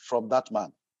woman from that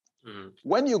man.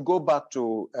 When you go back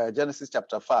to Genesis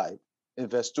chapter 5, in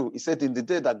verse 2, he said, in the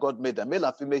day that God made them, male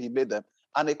and female, he made them,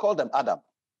 and he called them Adam.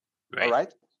 All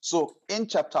right? So in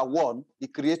chapter 1, he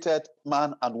created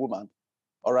man and woman.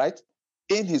 All right?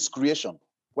 In his creation,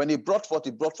 when he brought forth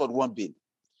one being.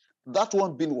 That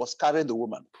one being was carrying the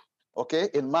woman. Okay?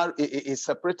 He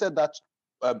separated that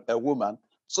a woman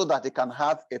so that he can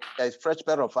have a fresh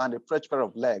pair of hands, a fresh pair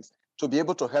of legs to be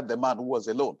able to help the man who was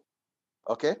alone.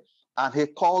 Okay? And he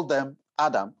called them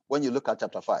Adam when you look at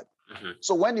chapter 5.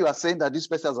 So when you are saying that this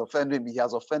person has offended me, he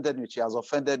has offended me, she has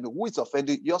offended me, who is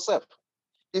offending? Yourself.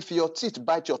 If your teeth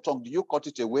bite your tongue, do you cut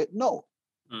it away? No.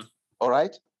 All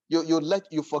right?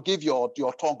 You forgive your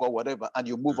tongue or whatever, and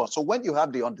you move on. So when you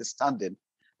have the understanding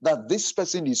that this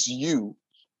person is you,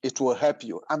 it will help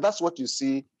you. And that's what you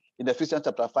see in Ephesians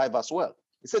chapter 5 as well.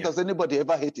 He said, does anybody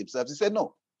ever hate himself? He said,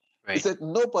 no. He said,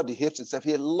 nobody hates himself.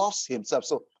 He loves himself.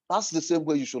 So that's the same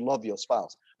way you should love your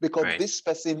spouse, because this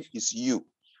person is you.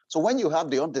 So when you have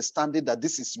the understanding that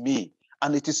this is me,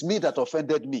 and it is me that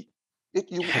offended me,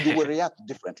 you will react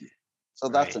differently. So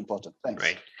that's important. Thanks.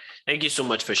 Right. Thank you so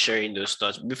much for sharing those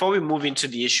thoughts. Before we move into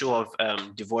the issue of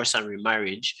divorce and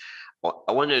remarriage,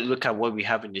 I want to look at what we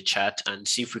have in the chat and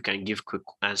see if we can give quick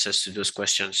answers to those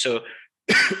questions. So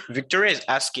Victoria is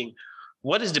asking,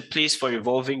 what is the place for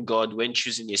involving God when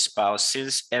choosing a spouse,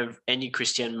 since any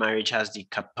Christian marriage has the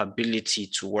capability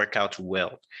to work out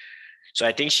well? So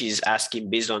I think she's asking,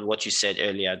 based on what you said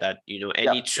earlier, that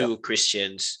any two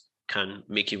Christians can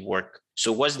make it work.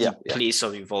 So what's the place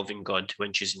of involving God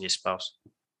when choosing a spouse?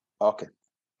 Okay,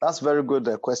 that's a very good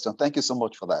question. Thank you so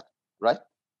much for that. Right?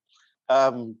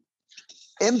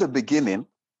 In the beginning,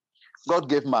 God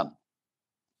gave man,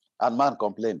 and man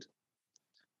complained.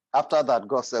 After that,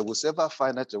 God said, whosoever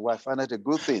findeth a wife findeth a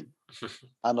good thing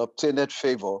and obtaineth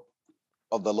favor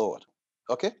of the Lord.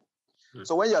 Okay?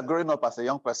 So when you're growing up as a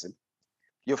young person,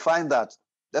 you find that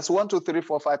there's 1, 2, 3,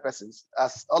 4, 5 persons,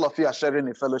 as all of you are sharing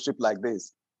a fellowship like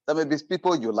this. There may be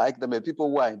people you like, there may be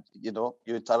people who are, you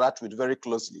interact with very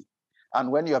closely. And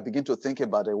when you begin to think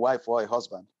about a wife or a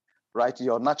husband, right,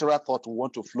 your natural thought will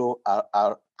want to flow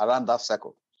around that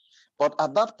circle. But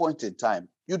at that point in time,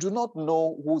 you do not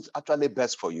know who's actually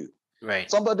best for you.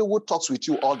 Right. Somebody who talks with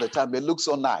you all the time, they look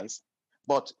so nice,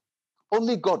 but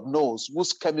only God knows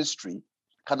whose chemistry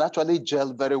can actually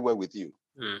gel very well with you.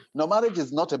 No, marriage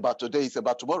is not about today, it's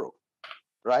about tomorrow,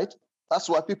 right? That's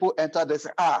why people enter, they say,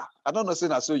 I don't know,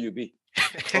 saying so you be.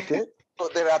 Okay? So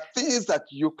there are things that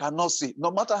you cannot see,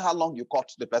 no matter how long you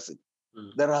caught the person.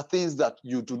 There are things that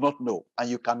you do not know and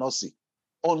you cannot see.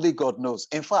 Only God knows.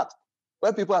 In fact,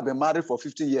 when people have been married for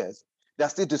 50 years, they're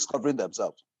still discovering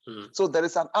themselves. So there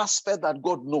is an aspect that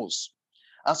God knows.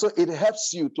 And so it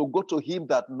helps you to go to him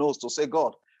that knows, to say,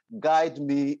 God, guide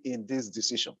me in this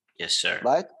decision. Yes, sir.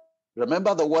 Right?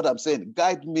 Remember the word I'm saying,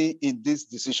 guide me in this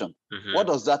decision. What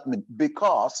does that mean?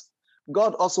 Because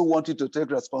God also wants you to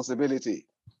take responsibility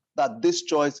that this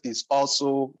choice is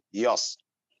also yours.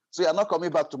 So you're not coming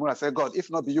back tomorrow and say, God,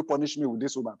 if not, you punish me with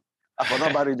this woman. I will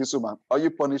not marry this woman, or you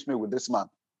punish me with this man.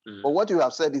 But what you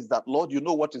have said is that, Lord, you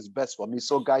know what is best for me,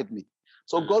 so guide me.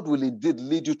 So God will indeed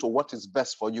lead you to what is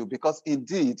best for you, because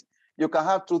indeed you can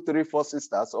have 2, 3, 4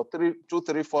 sisters or 2,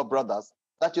 3, 4 brothers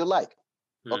that you like.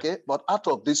 Okay, but out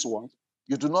of this one,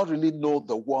 you do not really know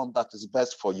the one that is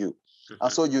best for you.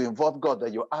 And so you involve God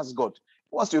and you ask God.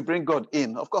 Once you bring God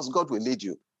in, of course, God will lead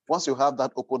you. Once you have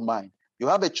that open mind, you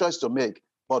have a choice to make,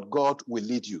 but God will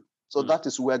lead you. So that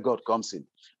is where God comes in.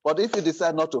 But if you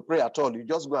decide not to pray at all, you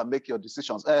just go and make your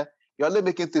decisions. You're only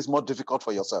making things more difficult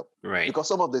for yourself. Right. Because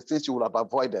some of the things you will have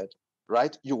avoided,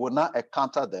 right, you will now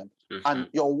encounter them, and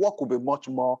your work will be much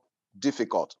more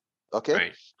difficult. Okay?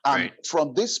 Right. And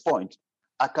from this point,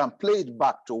 I can play it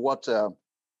back to what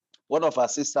one of our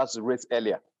sisters raised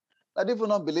earlier. That even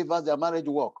non-believers, their marriage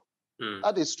work.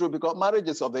 That is true, because marriage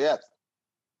is of the earth,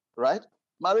 right?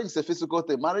 Marriage is a physical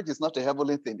thing. Marriage is not a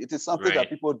heavenly thing. It is something that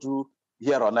people do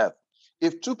here on earth.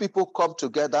 If 2 people come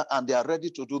together and they are ready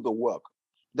to do the work,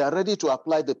 they are ready to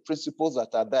apply the principles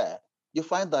that are there, you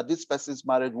find that this person's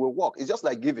marriage will work. It's just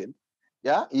like giving.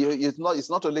 Yeah, it's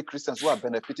not only Christians who are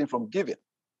benefiting from giving,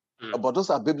 but those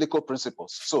are biblical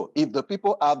principles. So if the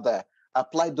people out there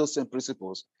apply those same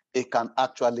principles, it can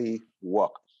actually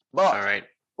work. But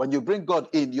when you bring God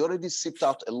in, you already sift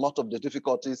out a lot of the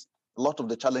difficulties, a lot of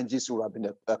the challenges you have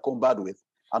been combated with.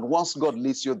 And once God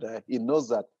leads you there, he knows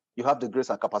that you have the grace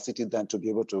and capacity then to be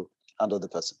able to handle the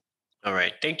person. All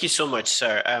right. Thank you so much,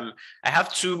 sir. I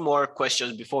have 2 more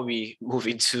questions before we move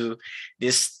into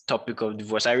this topic of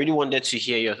divorce. I really want to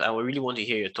hear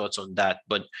your thoughts on that.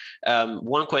 But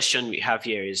one question we have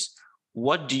here is,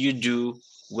 what do you do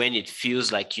when it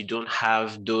feels like you don't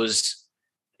have those,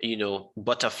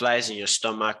 butterflies in your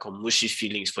stomach or mushy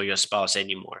feelings for your spouse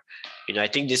anymore? I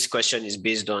think this question is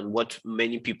based on what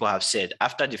many people have said.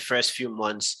 After the first few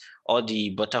months, all the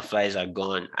butterflies are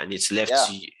gone and it's left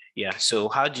to you. Yeah. So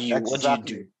what do you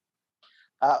do?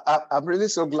 I'm really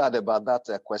so glad about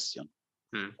that question.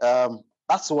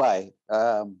 That's why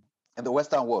in the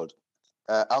Western world,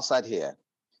 outside here,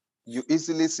 you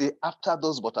easily see after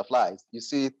those butterflies, you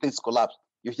see things collapse.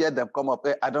 You hear them come up,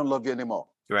 hey, I don't love you anymore.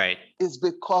 Right. It's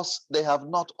because they have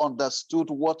not understood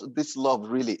what this love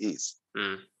really is.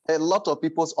 A lot of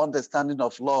people's understanding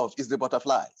of love is the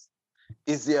butterflies,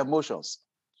 is the emotions.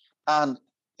 And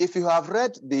if you have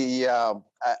read the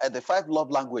 5 love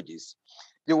languages,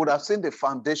 you would have seen the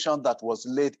foundation that was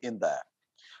laid in there.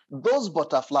 Those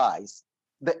butterflies,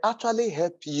 they actually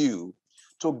help you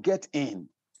to get in.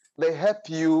 They help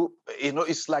you,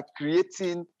 it's like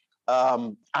creating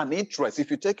an interest.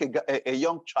 If you take a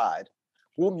young child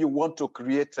whom you want to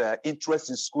create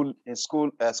interest in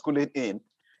schooling in,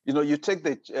 you take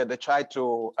the child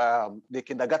to the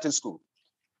kindergarten school.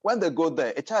 When they go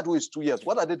there, a child who is 2 years,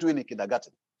 what are they doing in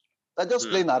kindergarten? They're just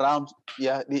playing around.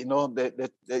 Yeah,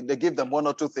 they give them 1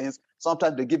 or 2 things.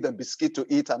 Sometimes they give them biscuit to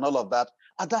eat and all of that.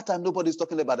 At that time, nobody's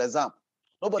talking about exam.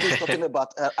 Nobody's talking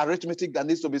about arithmetic that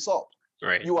needs to be solved.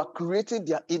 Right. You are creating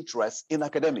their interest in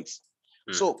academics.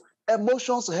 So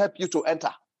emotions help you to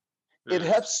enter. It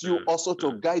helps you also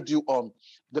to guide you on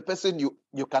the person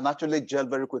you can actually gel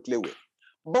very quickly with.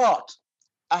 But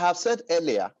I have said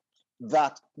earlier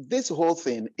that this whole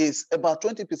thing is about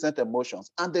 20%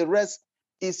 emotions and the rest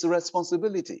is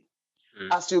responsibility.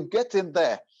 As you get in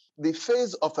there, the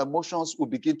phase of emotions will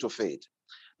begin to fade.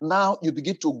 Now you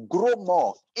begin to grow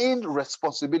more in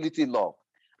responsibility love.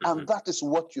 And that is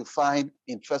what you find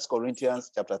in 1 Corinthians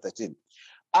chapter 13.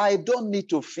 I don't need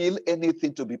to feel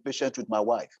anything to be patient with my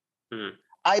wife.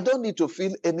 I don't need to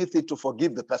feel anything to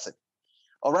forgive the person.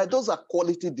 All right, those are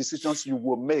quality decisions you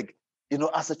will make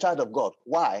as a child of God.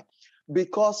 Why?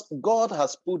 Because God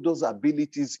has put those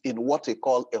abilities in what he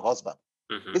called a husband.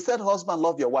 He said, husband,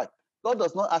 love your wife. God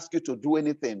does not ask you to do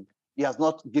anything he has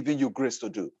not given you grace to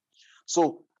do.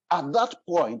 So at that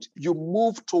point, you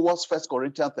move towards 1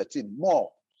 Corinthians 13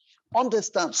 more.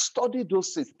 Understand, study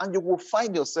those things, and you will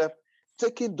find yourself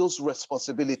taking those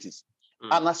responsibilities.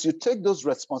 And as you take those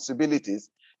responsibilities,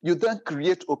 you then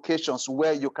create occasions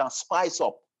where you can spice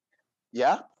up.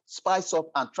 Spice up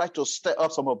and try to stir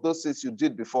up some of those things you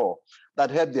did before that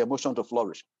help the emotion to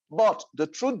flourish. But the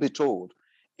truth be told,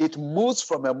 it moves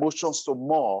from emotions to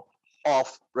more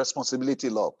of responsibility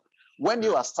love. When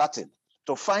you are starting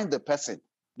to find the person,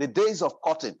 the days of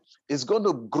courting is going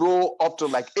to grow up to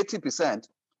like 80%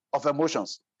 of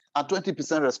emotions and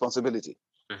 20% responsibility.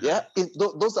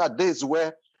 Those are days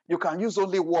where you can use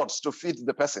only words to feed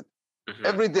the person.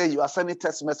 Every day you are sending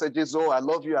text messages, oh, I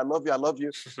love you, I love you, I love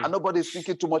you, and nobody's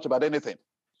thinking too much about anything.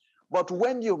 But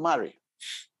when you marry,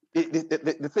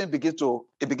 the thing begins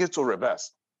to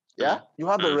reverse. You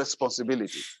have a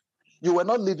responsibility. You were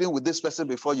not living with this person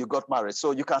before you got married,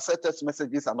 so you can send text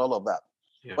messages and all of that.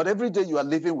 But every day you are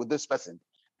living with this person,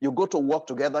 you go to work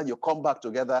together, you come back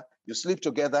together, you sleep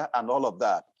together, and all of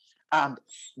that. And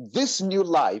this new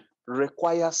life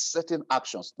requires certain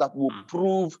actions that will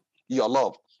prove your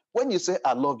love. When you say,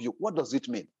 I love you, what does it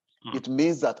mean? It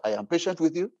means that I am patient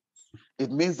with you. It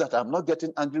means that I'm not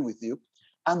getting angry with you.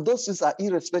 And those things are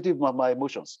irrespective of my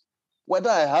emotions. Whether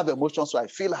I have emotions, so I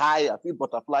feel high, I feel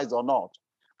butterflies or not,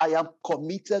 I am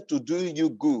committed to doing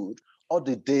you good all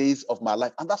the days of my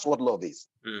life. And that's what love is.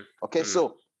 Okay,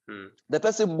 so the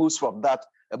person moves from that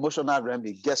emotional realm,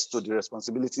 he gets to the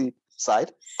responsibility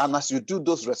side. And as you do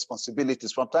those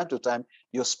responsibilities from time to time,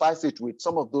 you spice it with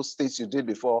some of those things you did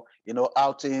before,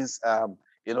 outings,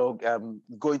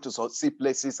 going to see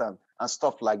places and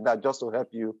stuff like that, just to help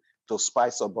you to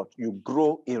spice up. But you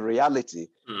grow in reality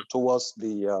towards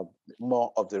the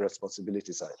more of the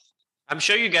responsibility side. I'm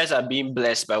sure you guys are being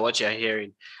blessed by what you're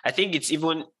hearing. I think it's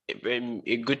even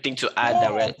a good thing to add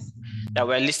that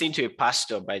we're listening to a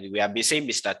pastor, by the way. I've been saying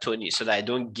Mr. Tony so that I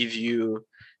don't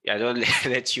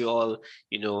let you all,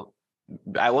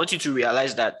 I want you to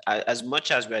realize that as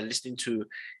much as we're listening to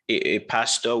a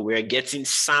pastor, we're getting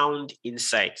sound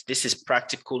insight. This is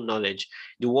practical knowledge.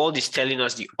 The world is telling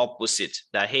us the opposite,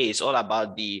 that, hey, it's all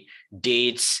about the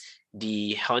dates,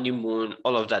 the honeymoon,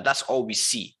 all of that. That's all we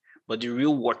see. But the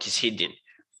real work is hidden.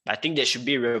 I think there should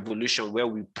be a revolution where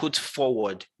we put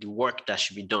forward the work that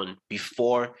should be done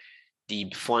before the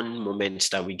fun moments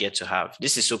that we get to have.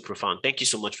 This is so profound. Thank you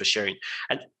so much for sharing.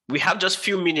 And we have just a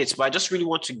few minutes, but I just really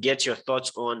want to get your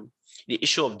thoughts on the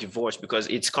issue of divorce, because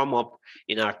it's come up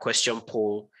in our question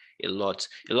poll a lot.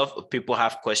 A lot of people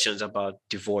have questions about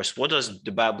divorce. What does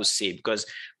the Bible say? Because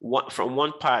from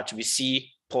one part, we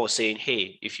see Paul saying,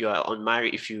 hey, if you are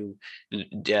unmarried, if you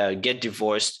get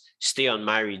divorced, stay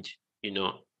unmarried,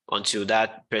 until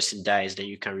that person dies, then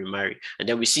you can remarry. And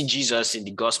then we see Jesus in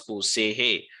the gospel say,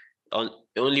 hey,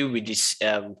 only with this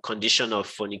condition of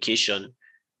fornication,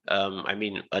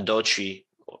 adultery,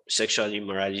 sexual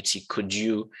immorality, could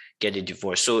you get a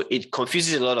divorce. So it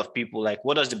confuses a lot of people. Like,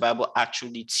 what does the Bible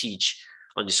actually teach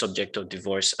on the subject of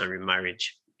divorce and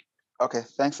remarriage? Okay,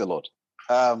 thanks a lot.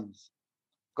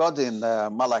 God in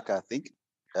Malachi, I think,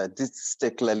 this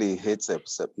state clearly hates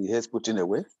putting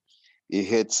away. He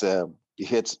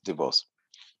hates divorce.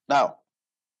 Now,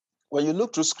 when you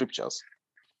look through scriptures,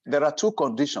 there are two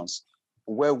conditions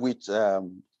where which a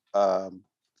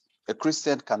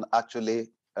Christian can actually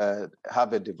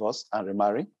have a divorce and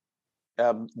remarry.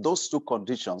 Those two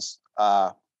conditions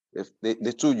are, if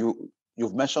the two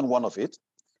you've mentioned one of it,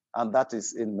 and that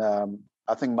is in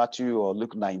I think Matthew or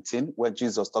Luke 19, where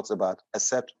Jesus talks about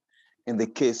except in the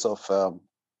case of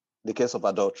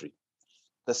adultery.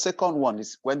 The second one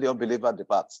is when the unbeliever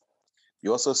departs.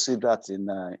 You also see that in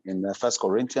 1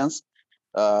 Corinthians,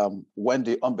 when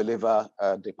the unbeliever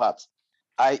departs,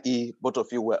 i.e., both of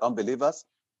you were unbelievers,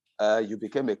 you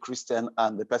became a Christian,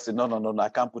 and the person, no, I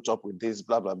can't put up with this,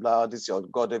 blah, blah, blah, this is your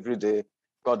God every day,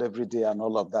 and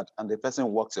all of that, and the person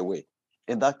walks away.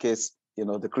 In that case,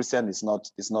 the Christian is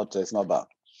not bound.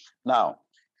 Now,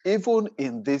 even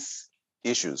in these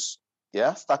issues,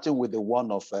 starting with the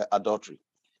one of adultery,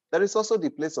 there is also the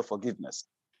place of forgiveness,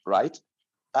 right?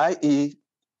 I.e.,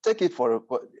 take it for,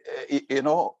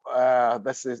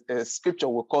 there's a scripture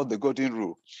we call the golden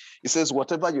rule. It says,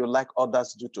 whatever you like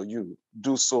others do to you,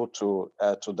 do so to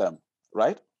them,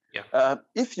 right? Yeah.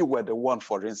 If you were the one,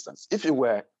 for instance, if you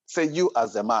were, say you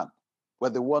as a man,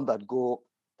 were the one that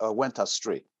went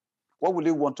astray, what will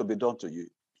you want to be done to you?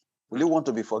 Will you want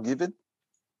to be forgiven?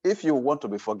 If you want to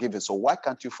be forgiven, so why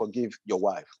can't you forgive your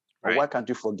wife? Or why can't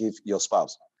you forgive your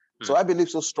spouse? So I believe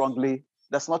so strongly,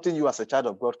 there's nothing you as a child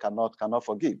of God cannot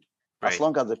forgive. As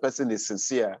long as the person is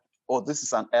sincere, oh, this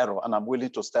is an error, and I'm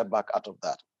willing to step back out of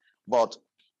that. But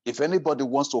if anybody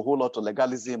wants to hold on to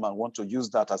legalism and want to use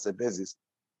that as a basis,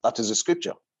 that is the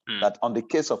scripture, that on the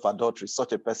case of adultery,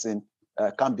 such a person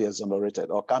can be exonerated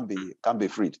or can be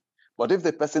freed. But if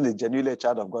the person is genuinely a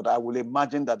child of God, I will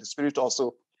imagine that the Spirit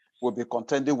also will be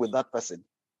contending with that person.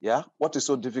 Yeah, what is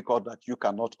so difficult that you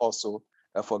cannot also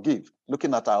forgive?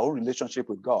 Looking at our own relationship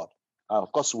with God,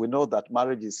 of course, we know that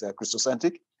marriage is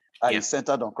Christocentric, is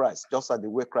centered on Christ, just like the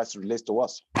way Christ relates to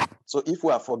us. So if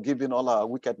we are forgiving all our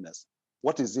wickedness,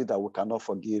 what is it that we cannot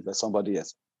forgive somebody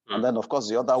else? And then, of course,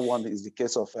 the other one is the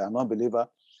case of an unbeliever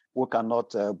who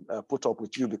cannot put up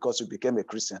with you because you became a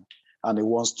Christian and he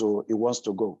wants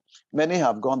to go. Many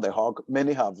have gone the hog.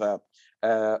 Many have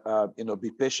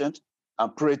be patient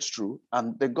and prayed through,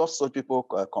 and they got such people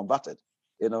converted.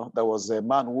 There was a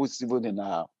man who was even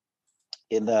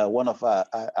in one of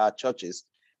our churches.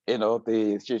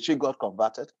 She got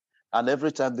converted, and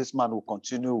every time this man will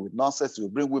continue with nonsense, he will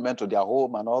bring women to their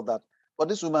home and all that. But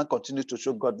this woman continued to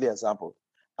show godly example.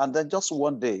 And then just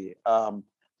one day, the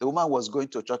woman was going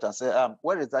to church and said,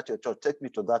 where is that your church? Take me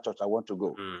to that church. I want to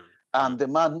go. And the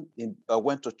man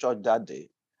went to church that day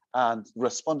and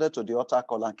responded to the altar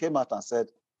call and came out and said,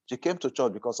 she came to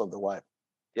church because of the wife.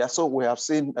 Yeah, so we have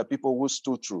seen people who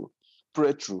stood through,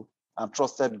 prayed through, and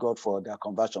trusted God for their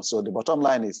conversion. So the bottom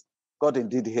line is, God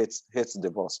indeed hates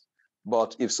divorce.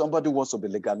 But if somebody wants to be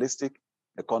legalistic,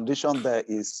 the condition there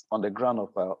is on the ground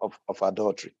of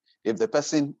adultery. If the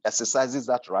person exercises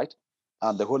that right,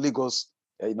 and the Holy Ghost,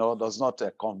 does not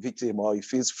convict him, or he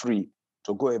feels free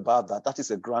to go about that, that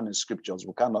is a ground in scriptures.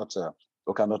 We cannot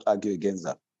argue against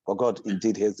that. For God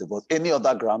indeed hates divorce. Any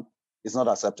other ground is not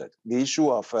accepted. The issue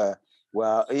of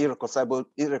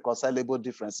irreconcilable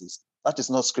differences, that is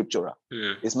not scriptural.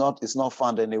 It's not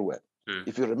found anywhere.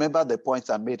 If you remember the points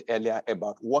I made earlier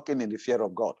about walking in the fear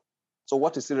of God. So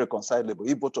what is irreconcilable?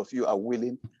 If both of you are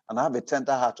willing and have a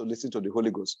tender heart to listen to the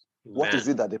Holy Ghost, what is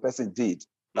it that the person did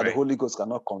that the Holy Ghost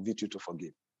cannot convict you to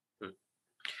forgive?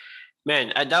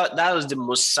 Man, that was the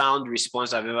most sound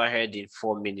response I've ever heard in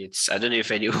 4 minutes. I don't know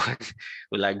if anyone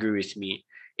will agree with me.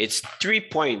 It's 3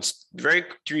 points, three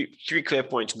clear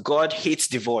points. God hates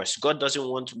divorce. God doesn't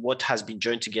want what has been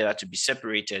joined together to be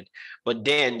separated, but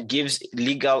then gives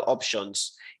legal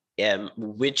options,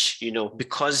 which,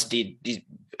 because they,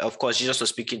 of course, Jesus was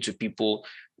speaking to people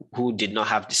who did not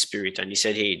have the Spirit, and he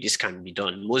said, hey, this can be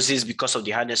done. Moses, because of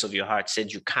the hardness of your heart,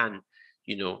 said you can,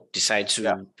 decide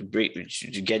to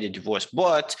get a divorce.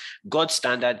 But God's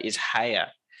standard is higher.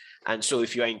 And so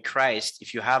if you are in Christ,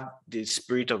 if you have the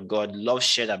Spirit of God, love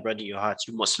shed abroad in your heart,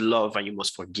 you must love and you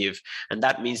must forgive. And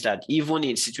that means that even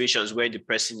in situations where the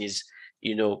person is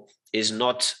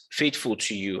not faithful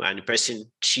to you and the person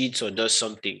cheats or does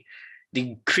something,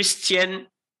 the Christian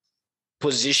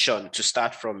position to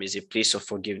start from is a place of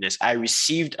forgiveness. I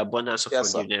received abundance of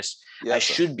forgiveness. I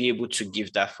should be able to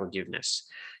give that forgiveness,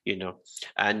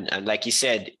 and like he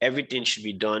said, everything should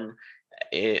be done.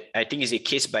 I think it's a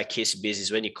case-by-case basis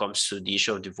when it comes to the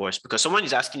issue of divorce, because someone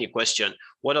is asking a question,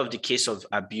 what of the case of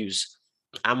abuse?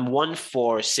 I'm one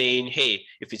for saying, hey,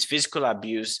 if it's physical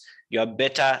abuse, you're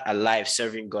better alive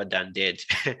serving God than dead.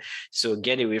 So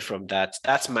get away from that.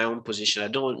 That's my own position. I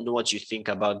don't know what you think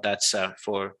about that, sir,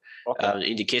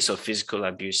 in the case of physical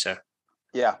abuse, sir.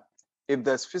 Yeah, if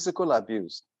there's physical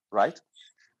abuse, right?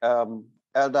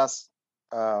 Elders,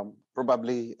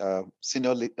 probably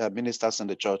senior ministers in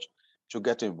the church, to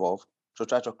get involved, to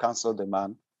try to counsel the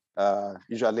man,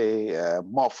 usually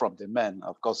more from the men.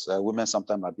 Of course, women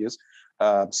sometimes abuse.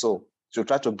 So to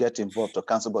try to get involved to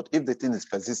counsel. But if the thing is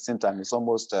persistent and it's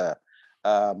almost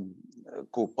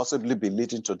could possibly be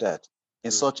leading to death,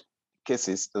 in such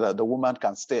cases, the woman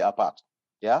can stay apart.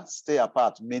 Yeah, stay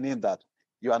apart, meaning that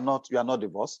you are not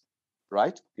divorced,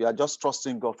 right? You are just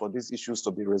trusting God for these issues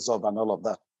to be resolved and all of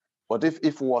that. But if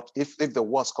the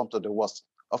worst come to the worst,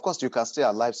 of course, you can stay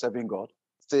alive serving God,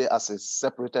 stay as a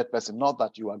separated person, not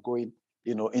that you are going,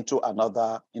 into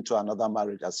another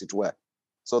marriage, as it were.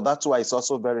 So that's why it's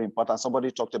also very important. Somebody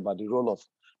talked about the role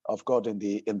of God in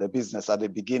the business at the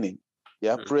beginning.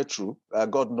 Yeah, pray through.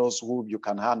 God knows who you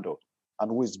can handle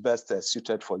and who is best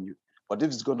suited for you. But if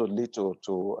it's going to lead to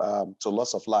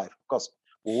loss of life, of course,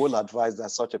 we will advise that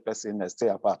such a person stay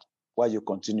apart while you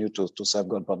continue to serve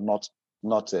God, but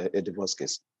not a divorce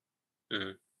case.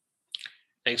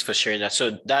 Thanks for sharing that.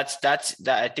 So that's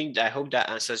I hope that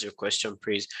answers your question,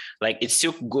 Praise. Like, it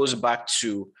still goes back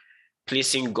to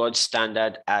placing God's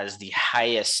standard as the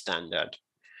highest standard.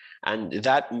 And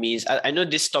that means, I know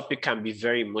this topic can be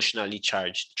very emotionally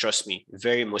charged, trust me,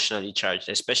 very emotionally charged,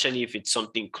 especially if it's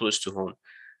something close to home.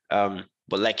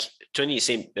 But like Tony is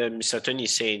saying, Mr. Tony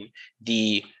is saying,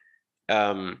 the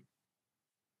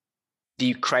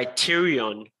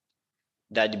criterion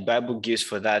that the Bible gives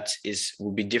for that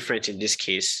will be different in this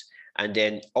case. And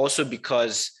then also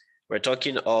because we're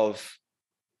talking of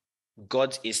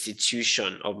God's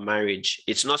institution of marriage,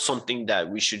 it's not something that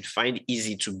we should find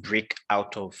easy to break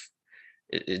out of.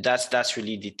 That's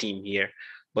really the theme here.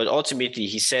 But ultimately,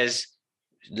 he says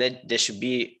there should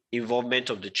be involvement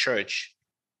of the church,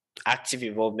 active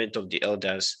involvement of the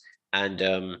elders,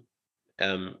 and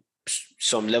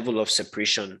some level of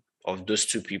separation of those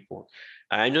two people.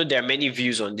 I know there are many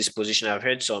views on this position. I've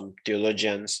heard some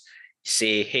theologians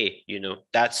say, hey,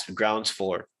 that's grounds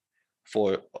for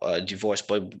divorce,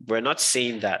 but we're not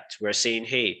saying that. We're saying,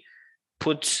 hey,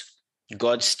 put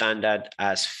God's standard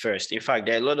as first. In fact,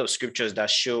 there are a lot of scriptures that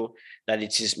show that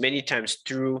it is many times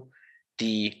through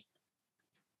the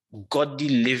godly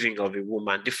living of a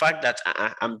woman. The fact that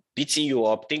I'm beating you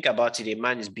up, think about it, a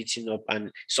man is beating up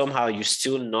and somehow you're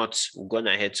still not gone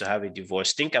ahead to have a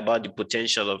divorce. Think about the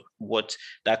potential of what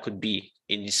that could be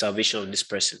in the salvation of this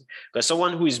person. Because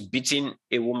someone who is beating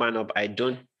a woman up,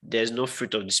 there's no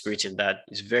fruit of the spirit in that.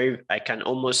 I can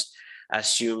almost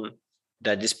assume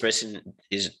that this person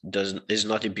is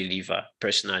not a believer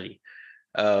personally.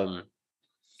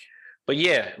 But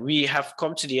yeah, we have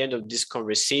come to the end of this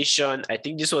conversation. I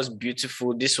think this was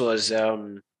beautiful. This was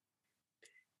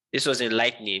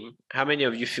enlightening. How many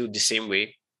of you feel the same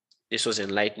way? This was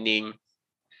enlightening.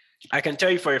 I can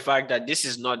tell you for a fact that this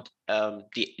is not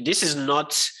the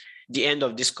end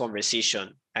of this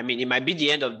conversation. I mean, it might be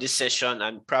the end of this session,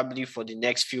 and probably for the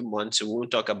next few months we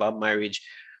won't talk about marriage,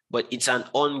 but it's an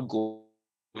ongoing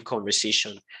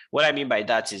conversation. What I mean by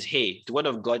that is, hey, the word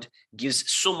of God gives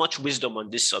so much wisdom on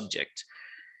this subject.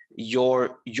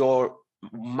 Your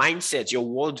mindset, your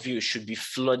worldview should be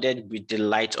flooded with the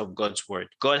light of God's word.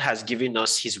 God has given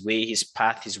us his way, his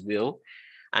path, his will,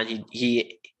 and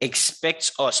he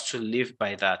expects us to live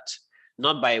by that,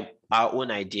 not by our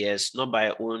own ideas, not by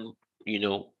our own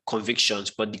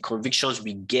convictions, but the convictions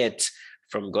we get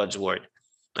from God's word.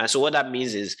 And so what that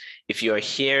means is, if you're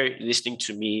here listening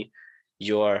to me,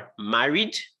 you're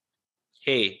married,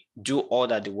 hey, do all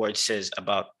that the word says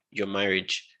about your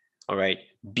marriage. All right.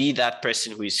 Be that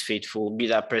person who is faithful. Be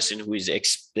that person who is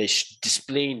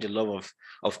displaying the love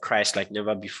of Christ like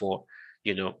never before.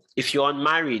 If you're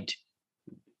unmarried,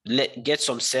 get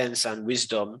some sense and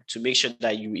wisdom to make sure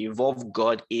that you involve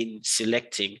God in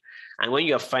selecting. And when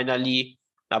you're finally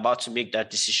about to make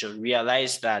that decision,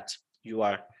 realize that you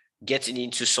are getting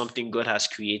into something God has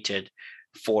created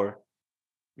for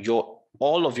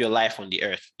all of your life on the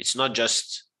earth. It's not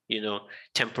just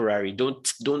temporary.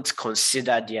 Don't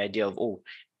consider the idea of, oh,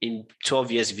 in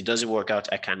 12 years if it doesn't work out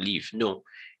I can leave. No,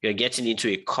 you're getting into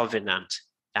a covenant,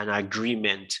 an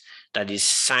agreement that is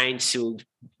signed, sealed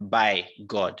by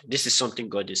God. This is something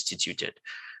God instituted,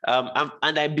 and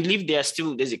I believe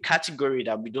there's a category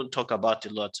that we don't talk about a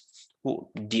lot,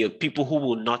 the people who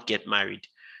will not get married.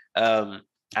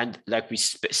 And like we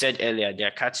said earlier,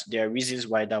 there are reasons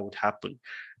why that would happen.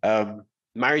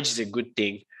 Marriage is a good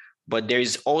thing, but there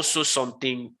is also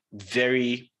something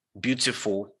very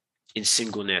beautiful in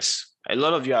singleness. A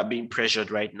lot of you are being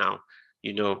pressured right now,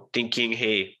 thinking,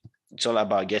 hey, it's all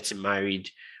about getting married.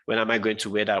 When am I going to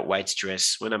wear that white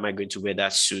dress? When am I going to wear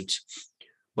that suit?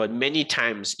 But many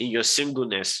times in your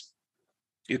singleness,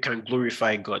 you can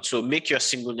glorify God. So make your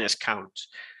singleness count.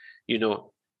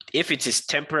 If it is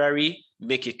temporary,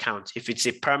 make it count. If it's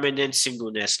a permanent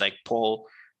singleness like Paul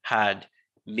had,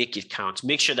 make it count.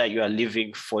 Make sure that you are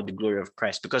living for the glory of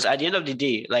Christ. Because at the end of the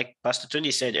day, like Pastor Tony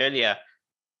said earlier,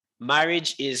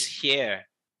 marriage is here.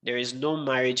 There is no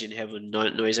marriage in heaven,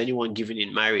 nor is anyone given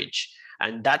in marriage.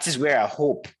 And that is where our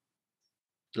hope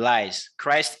lies.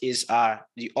 Christ is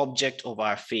the object of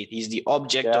our faith. He's the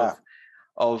object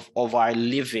of our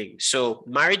living. So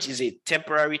marriage is a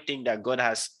temporary thing that God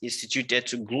has instituted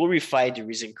to glorify the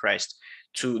risen Christ,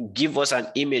 to give us an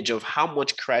image of how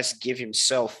much Christ gave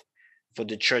himself for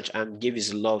the church and gave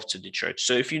his love to the church.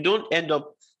 So if you don't end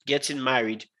up getting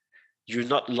married, you've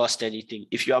not lost anything.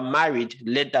 If you are married,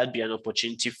 let that be an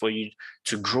opportunity for you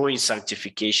to grow in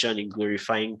sanctification, in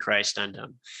glorifying Christ, and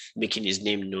making his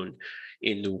name known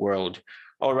in the world.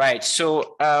 All right.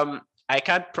 So I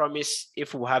can't promise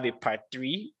if we'll have a part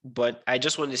 3, but I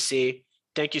just want to say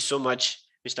thank you so much,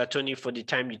 Mr. Tony, for the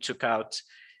time you took out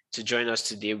to join us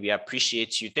today. We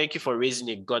appreciate you. Thank you for raising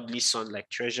a godly son like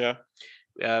Treasure.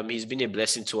 He's been a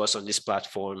blessing to us on this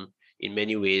platform in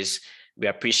many ways. We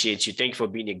appreciate you. Thank you for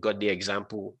being a godly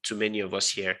example to many of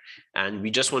us here. And we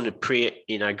just want to pray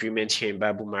in agreement here in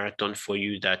Bible Marathon for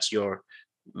you that your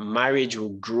marriage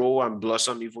will grow and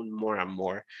blossom even more and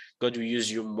more. God will use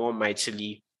you more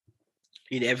mightily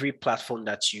in every platform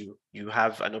that you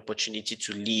have an opportunity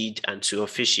to lead and to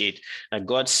officiate, that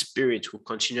God's Spirit will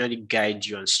continually guide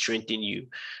you and strengthen you,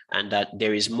 and that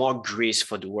there is more grace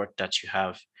for the work that you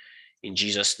have. In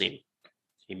Jesus' name,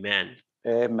 amen.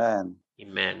 Amen.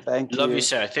 Amen. Thank Love you. you,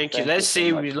 sir. Thank you. Thank Let's you so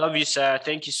say much. we love you, sir.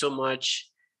 Thank you so much.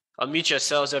 Unmute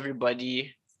yourselves,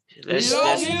 everybody. Let's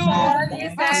Love you,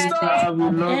 Pastor.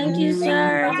 Thank you,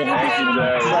 sir.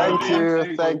 Thank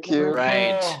you. Thank you.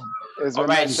 Right. It's All been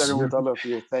right. nice sharing with all of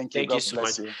you. Thank you. Thank you God so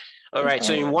bless much. you. All right.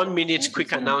 So in 1 minute,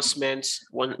 quick announcement.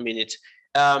 1 minute.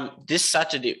 This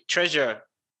Saturday, Treasure,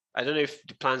 I don't know if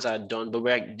the plans are done, but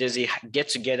there's a get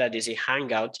together, there's a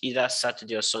hangout either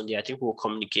Saturday or Sunday. I think we'll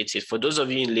communicate it. For those of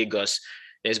you in Lagos,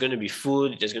 there's going to be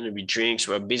food, there's going to be drinks.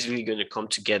 We're basically going to come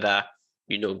together,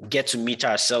 get to meet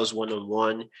ourselves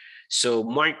one-on-one. So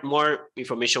more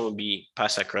information will be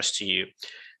passed across to you.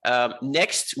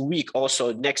 Next week,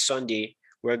 also next Sunday,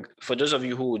 for those of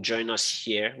you who will join us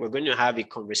here, we're going to have a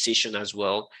conversation as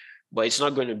well, but it's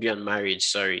not going to be on marriage.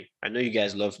 Sorry. I know you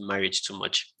guys love marriage too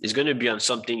much. It's going to be on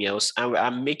something else. And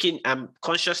I'm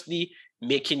consciously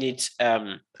making it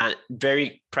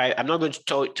very private. I'm not going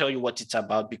to tell you what it's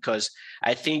about, because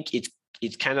I think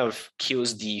it kind of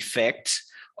kills the effect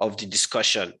of the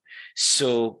discussion.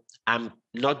 So I'm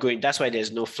not going, that's why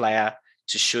there's no flyer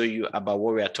to show you about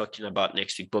what we are talking about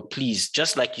next week. But please,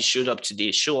 just like you showed up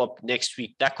today, show up next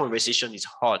week. That conversation is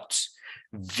hot,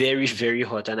 very, very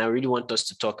hot. And I really want us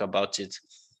to talk about it.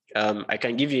 I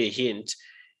can give you a hint.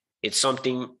 It's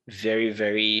something very,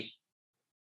 very,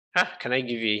 can I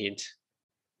give you a hint?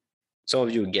 Some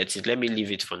of you will get it. Let me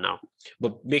leave it for now.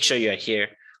 But make sure you are here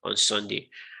on Sunday.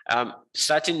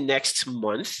 Starting next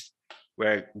month,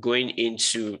 we're going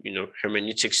into,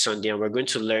 Hermeneutics Sunday, and we're going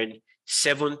to learn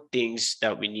 7 things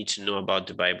that we need to know about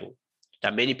the Bible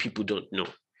that many people don't know.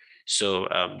 So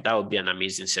that will be an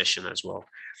amazing session as well.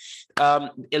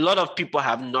 A lot of people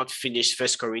have not finished 1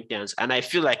 Corinthians, and I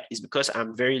feel like it's because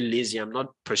I'm very lazy. I'm not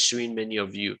pursuing many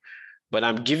of you, but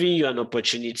I'm giving you an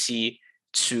opportunity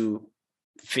to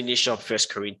finish up 1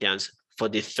 Corinthians for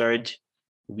the 3rd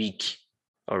week.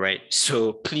 All right.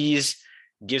 So please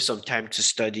give some time to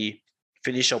study,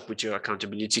 finish up with your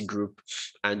accountability group,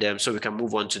 and so we can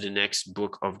move on to the next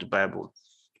book of the Bible.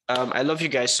 I love you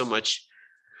guys so much.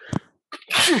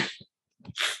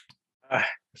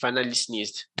 Finally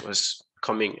sneezed, was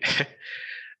coming.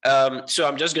 So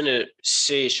I'm just going to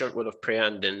say a short word of prayer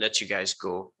and then let you guys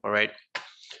go. All right.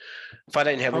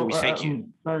 Father in heaven, we thank you.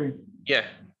 Sorry. Yeah.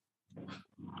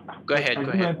 Go ahead.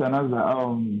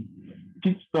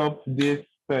 Pit stop this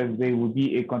Thursday will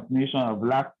be a continuation of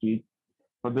last week.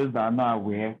 For those that are not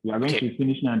aware, we are going to be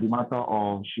finishing on the matter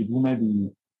of should women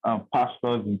be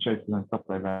pastors in churches and stuff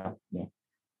like that.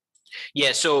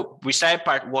 Yeah. So we started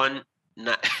part 1.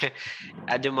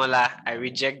 Ademola, I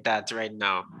reject that right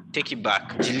now. Take it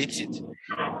back. Delete it.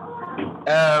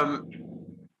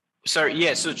 Sorry.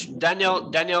 Yeah. So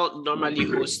Daniel normally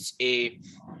hosts a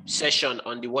session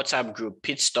on the WhatsApp group,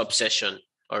 pit stop session.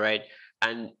 All right.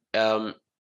 And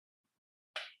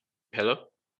hello.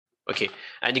 Okay.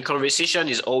 And the conversation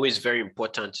is always very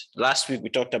important. Last week we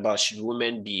talked about should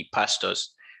women be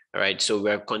pastors. All right. So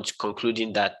we're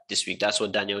concluding that this week. That's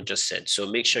what Daniel just said. So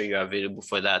make sure you're available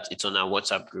for that. It's on our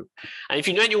WhatsApp group. And if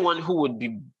you know anyone who would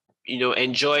be,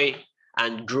 enjoy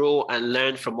and grow and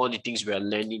learn from all the things we are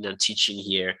learning and teaching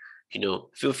here,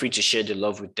 feel free to share the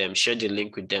love with them, share the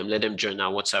link with them, let them join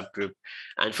our WhatsApp group.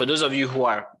 And for those of you who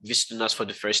are visiting us for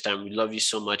the first time, we love you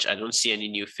so much. I don't see any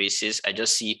new faces. I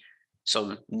just see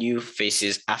some new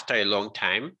faces after a long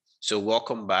time. So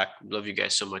welcome back. Love you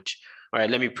guys so much. All right,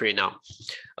 let me pray now.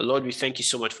 Lord, we thank you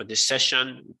so much for this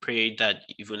session. We pray that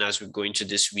even as we go into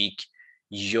this week,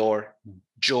 your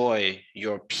joy,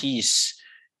 your peace,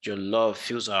 your love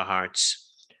fills our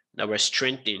hearts, that we're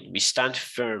strengthened, we stand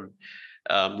firm,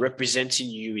 representing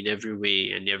you in every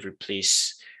way and every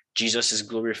place. Jesus is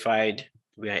glorified,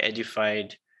 we are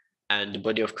edified, and the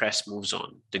body of Christ moves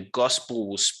on. The gospel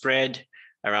will spread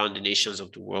around the nations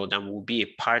of the world and will be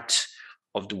a part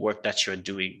of the work that you're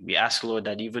doing. We ask, Lord,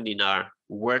 that even in our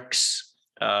works,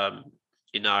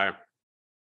 in our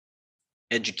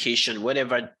education,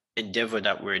 whatever endeavor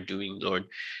that we're doing, Lord,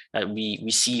 that we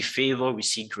see favor, we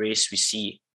see grace, we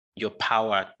see your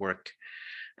power at work.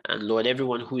 And Lord,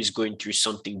 everyone who is going through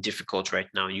something difficult right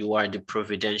now, you are the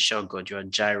providential God, you are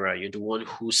Jireh, you're the one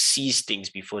who sees things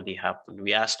before they happen.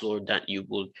 We ask, Lord, that you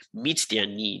will meet their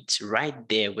needs right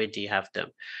there where they have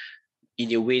them.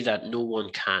 in a way that no one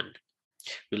can.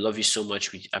 We love you so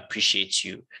much. We appreciate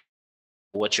you.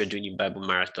 What you're doing in Bible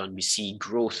Marathon. We see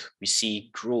growth. We see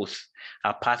growth.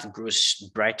 Our path grows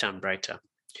brighter and brighter.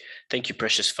 Thank you,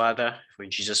 precious Father. For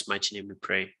in Jesus' mighty name we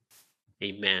pray.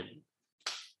 Amen.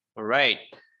 All right.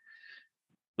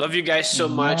 Love you guys so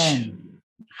much.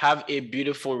 Have a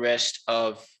beautiful rest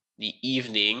of the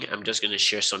evening. I'm just going to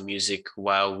share some music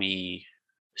while we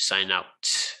sign out.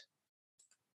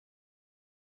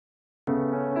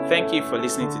 Thank you for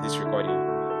listening to this recording.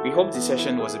 We hope the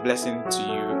session was a blessing to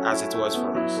you as it was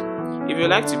for us. If you'd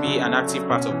like to be an active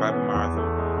part of Bible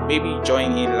Marathon, maybe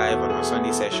join in live on our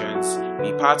Sunday sessions,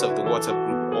 be part of the WhatsApp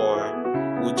group, or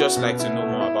would just like to know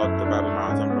more about the Bible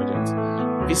Marathon project,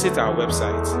 visit our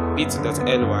website,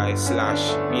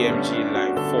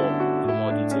 bit.ly/bmglive4 for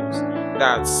more details.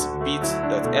 That's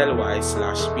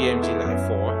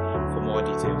bit.ly/bmglive4 for more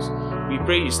details. We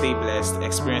pray you stay blessed,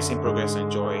 experiencing progress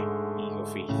and joy in your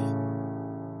faith.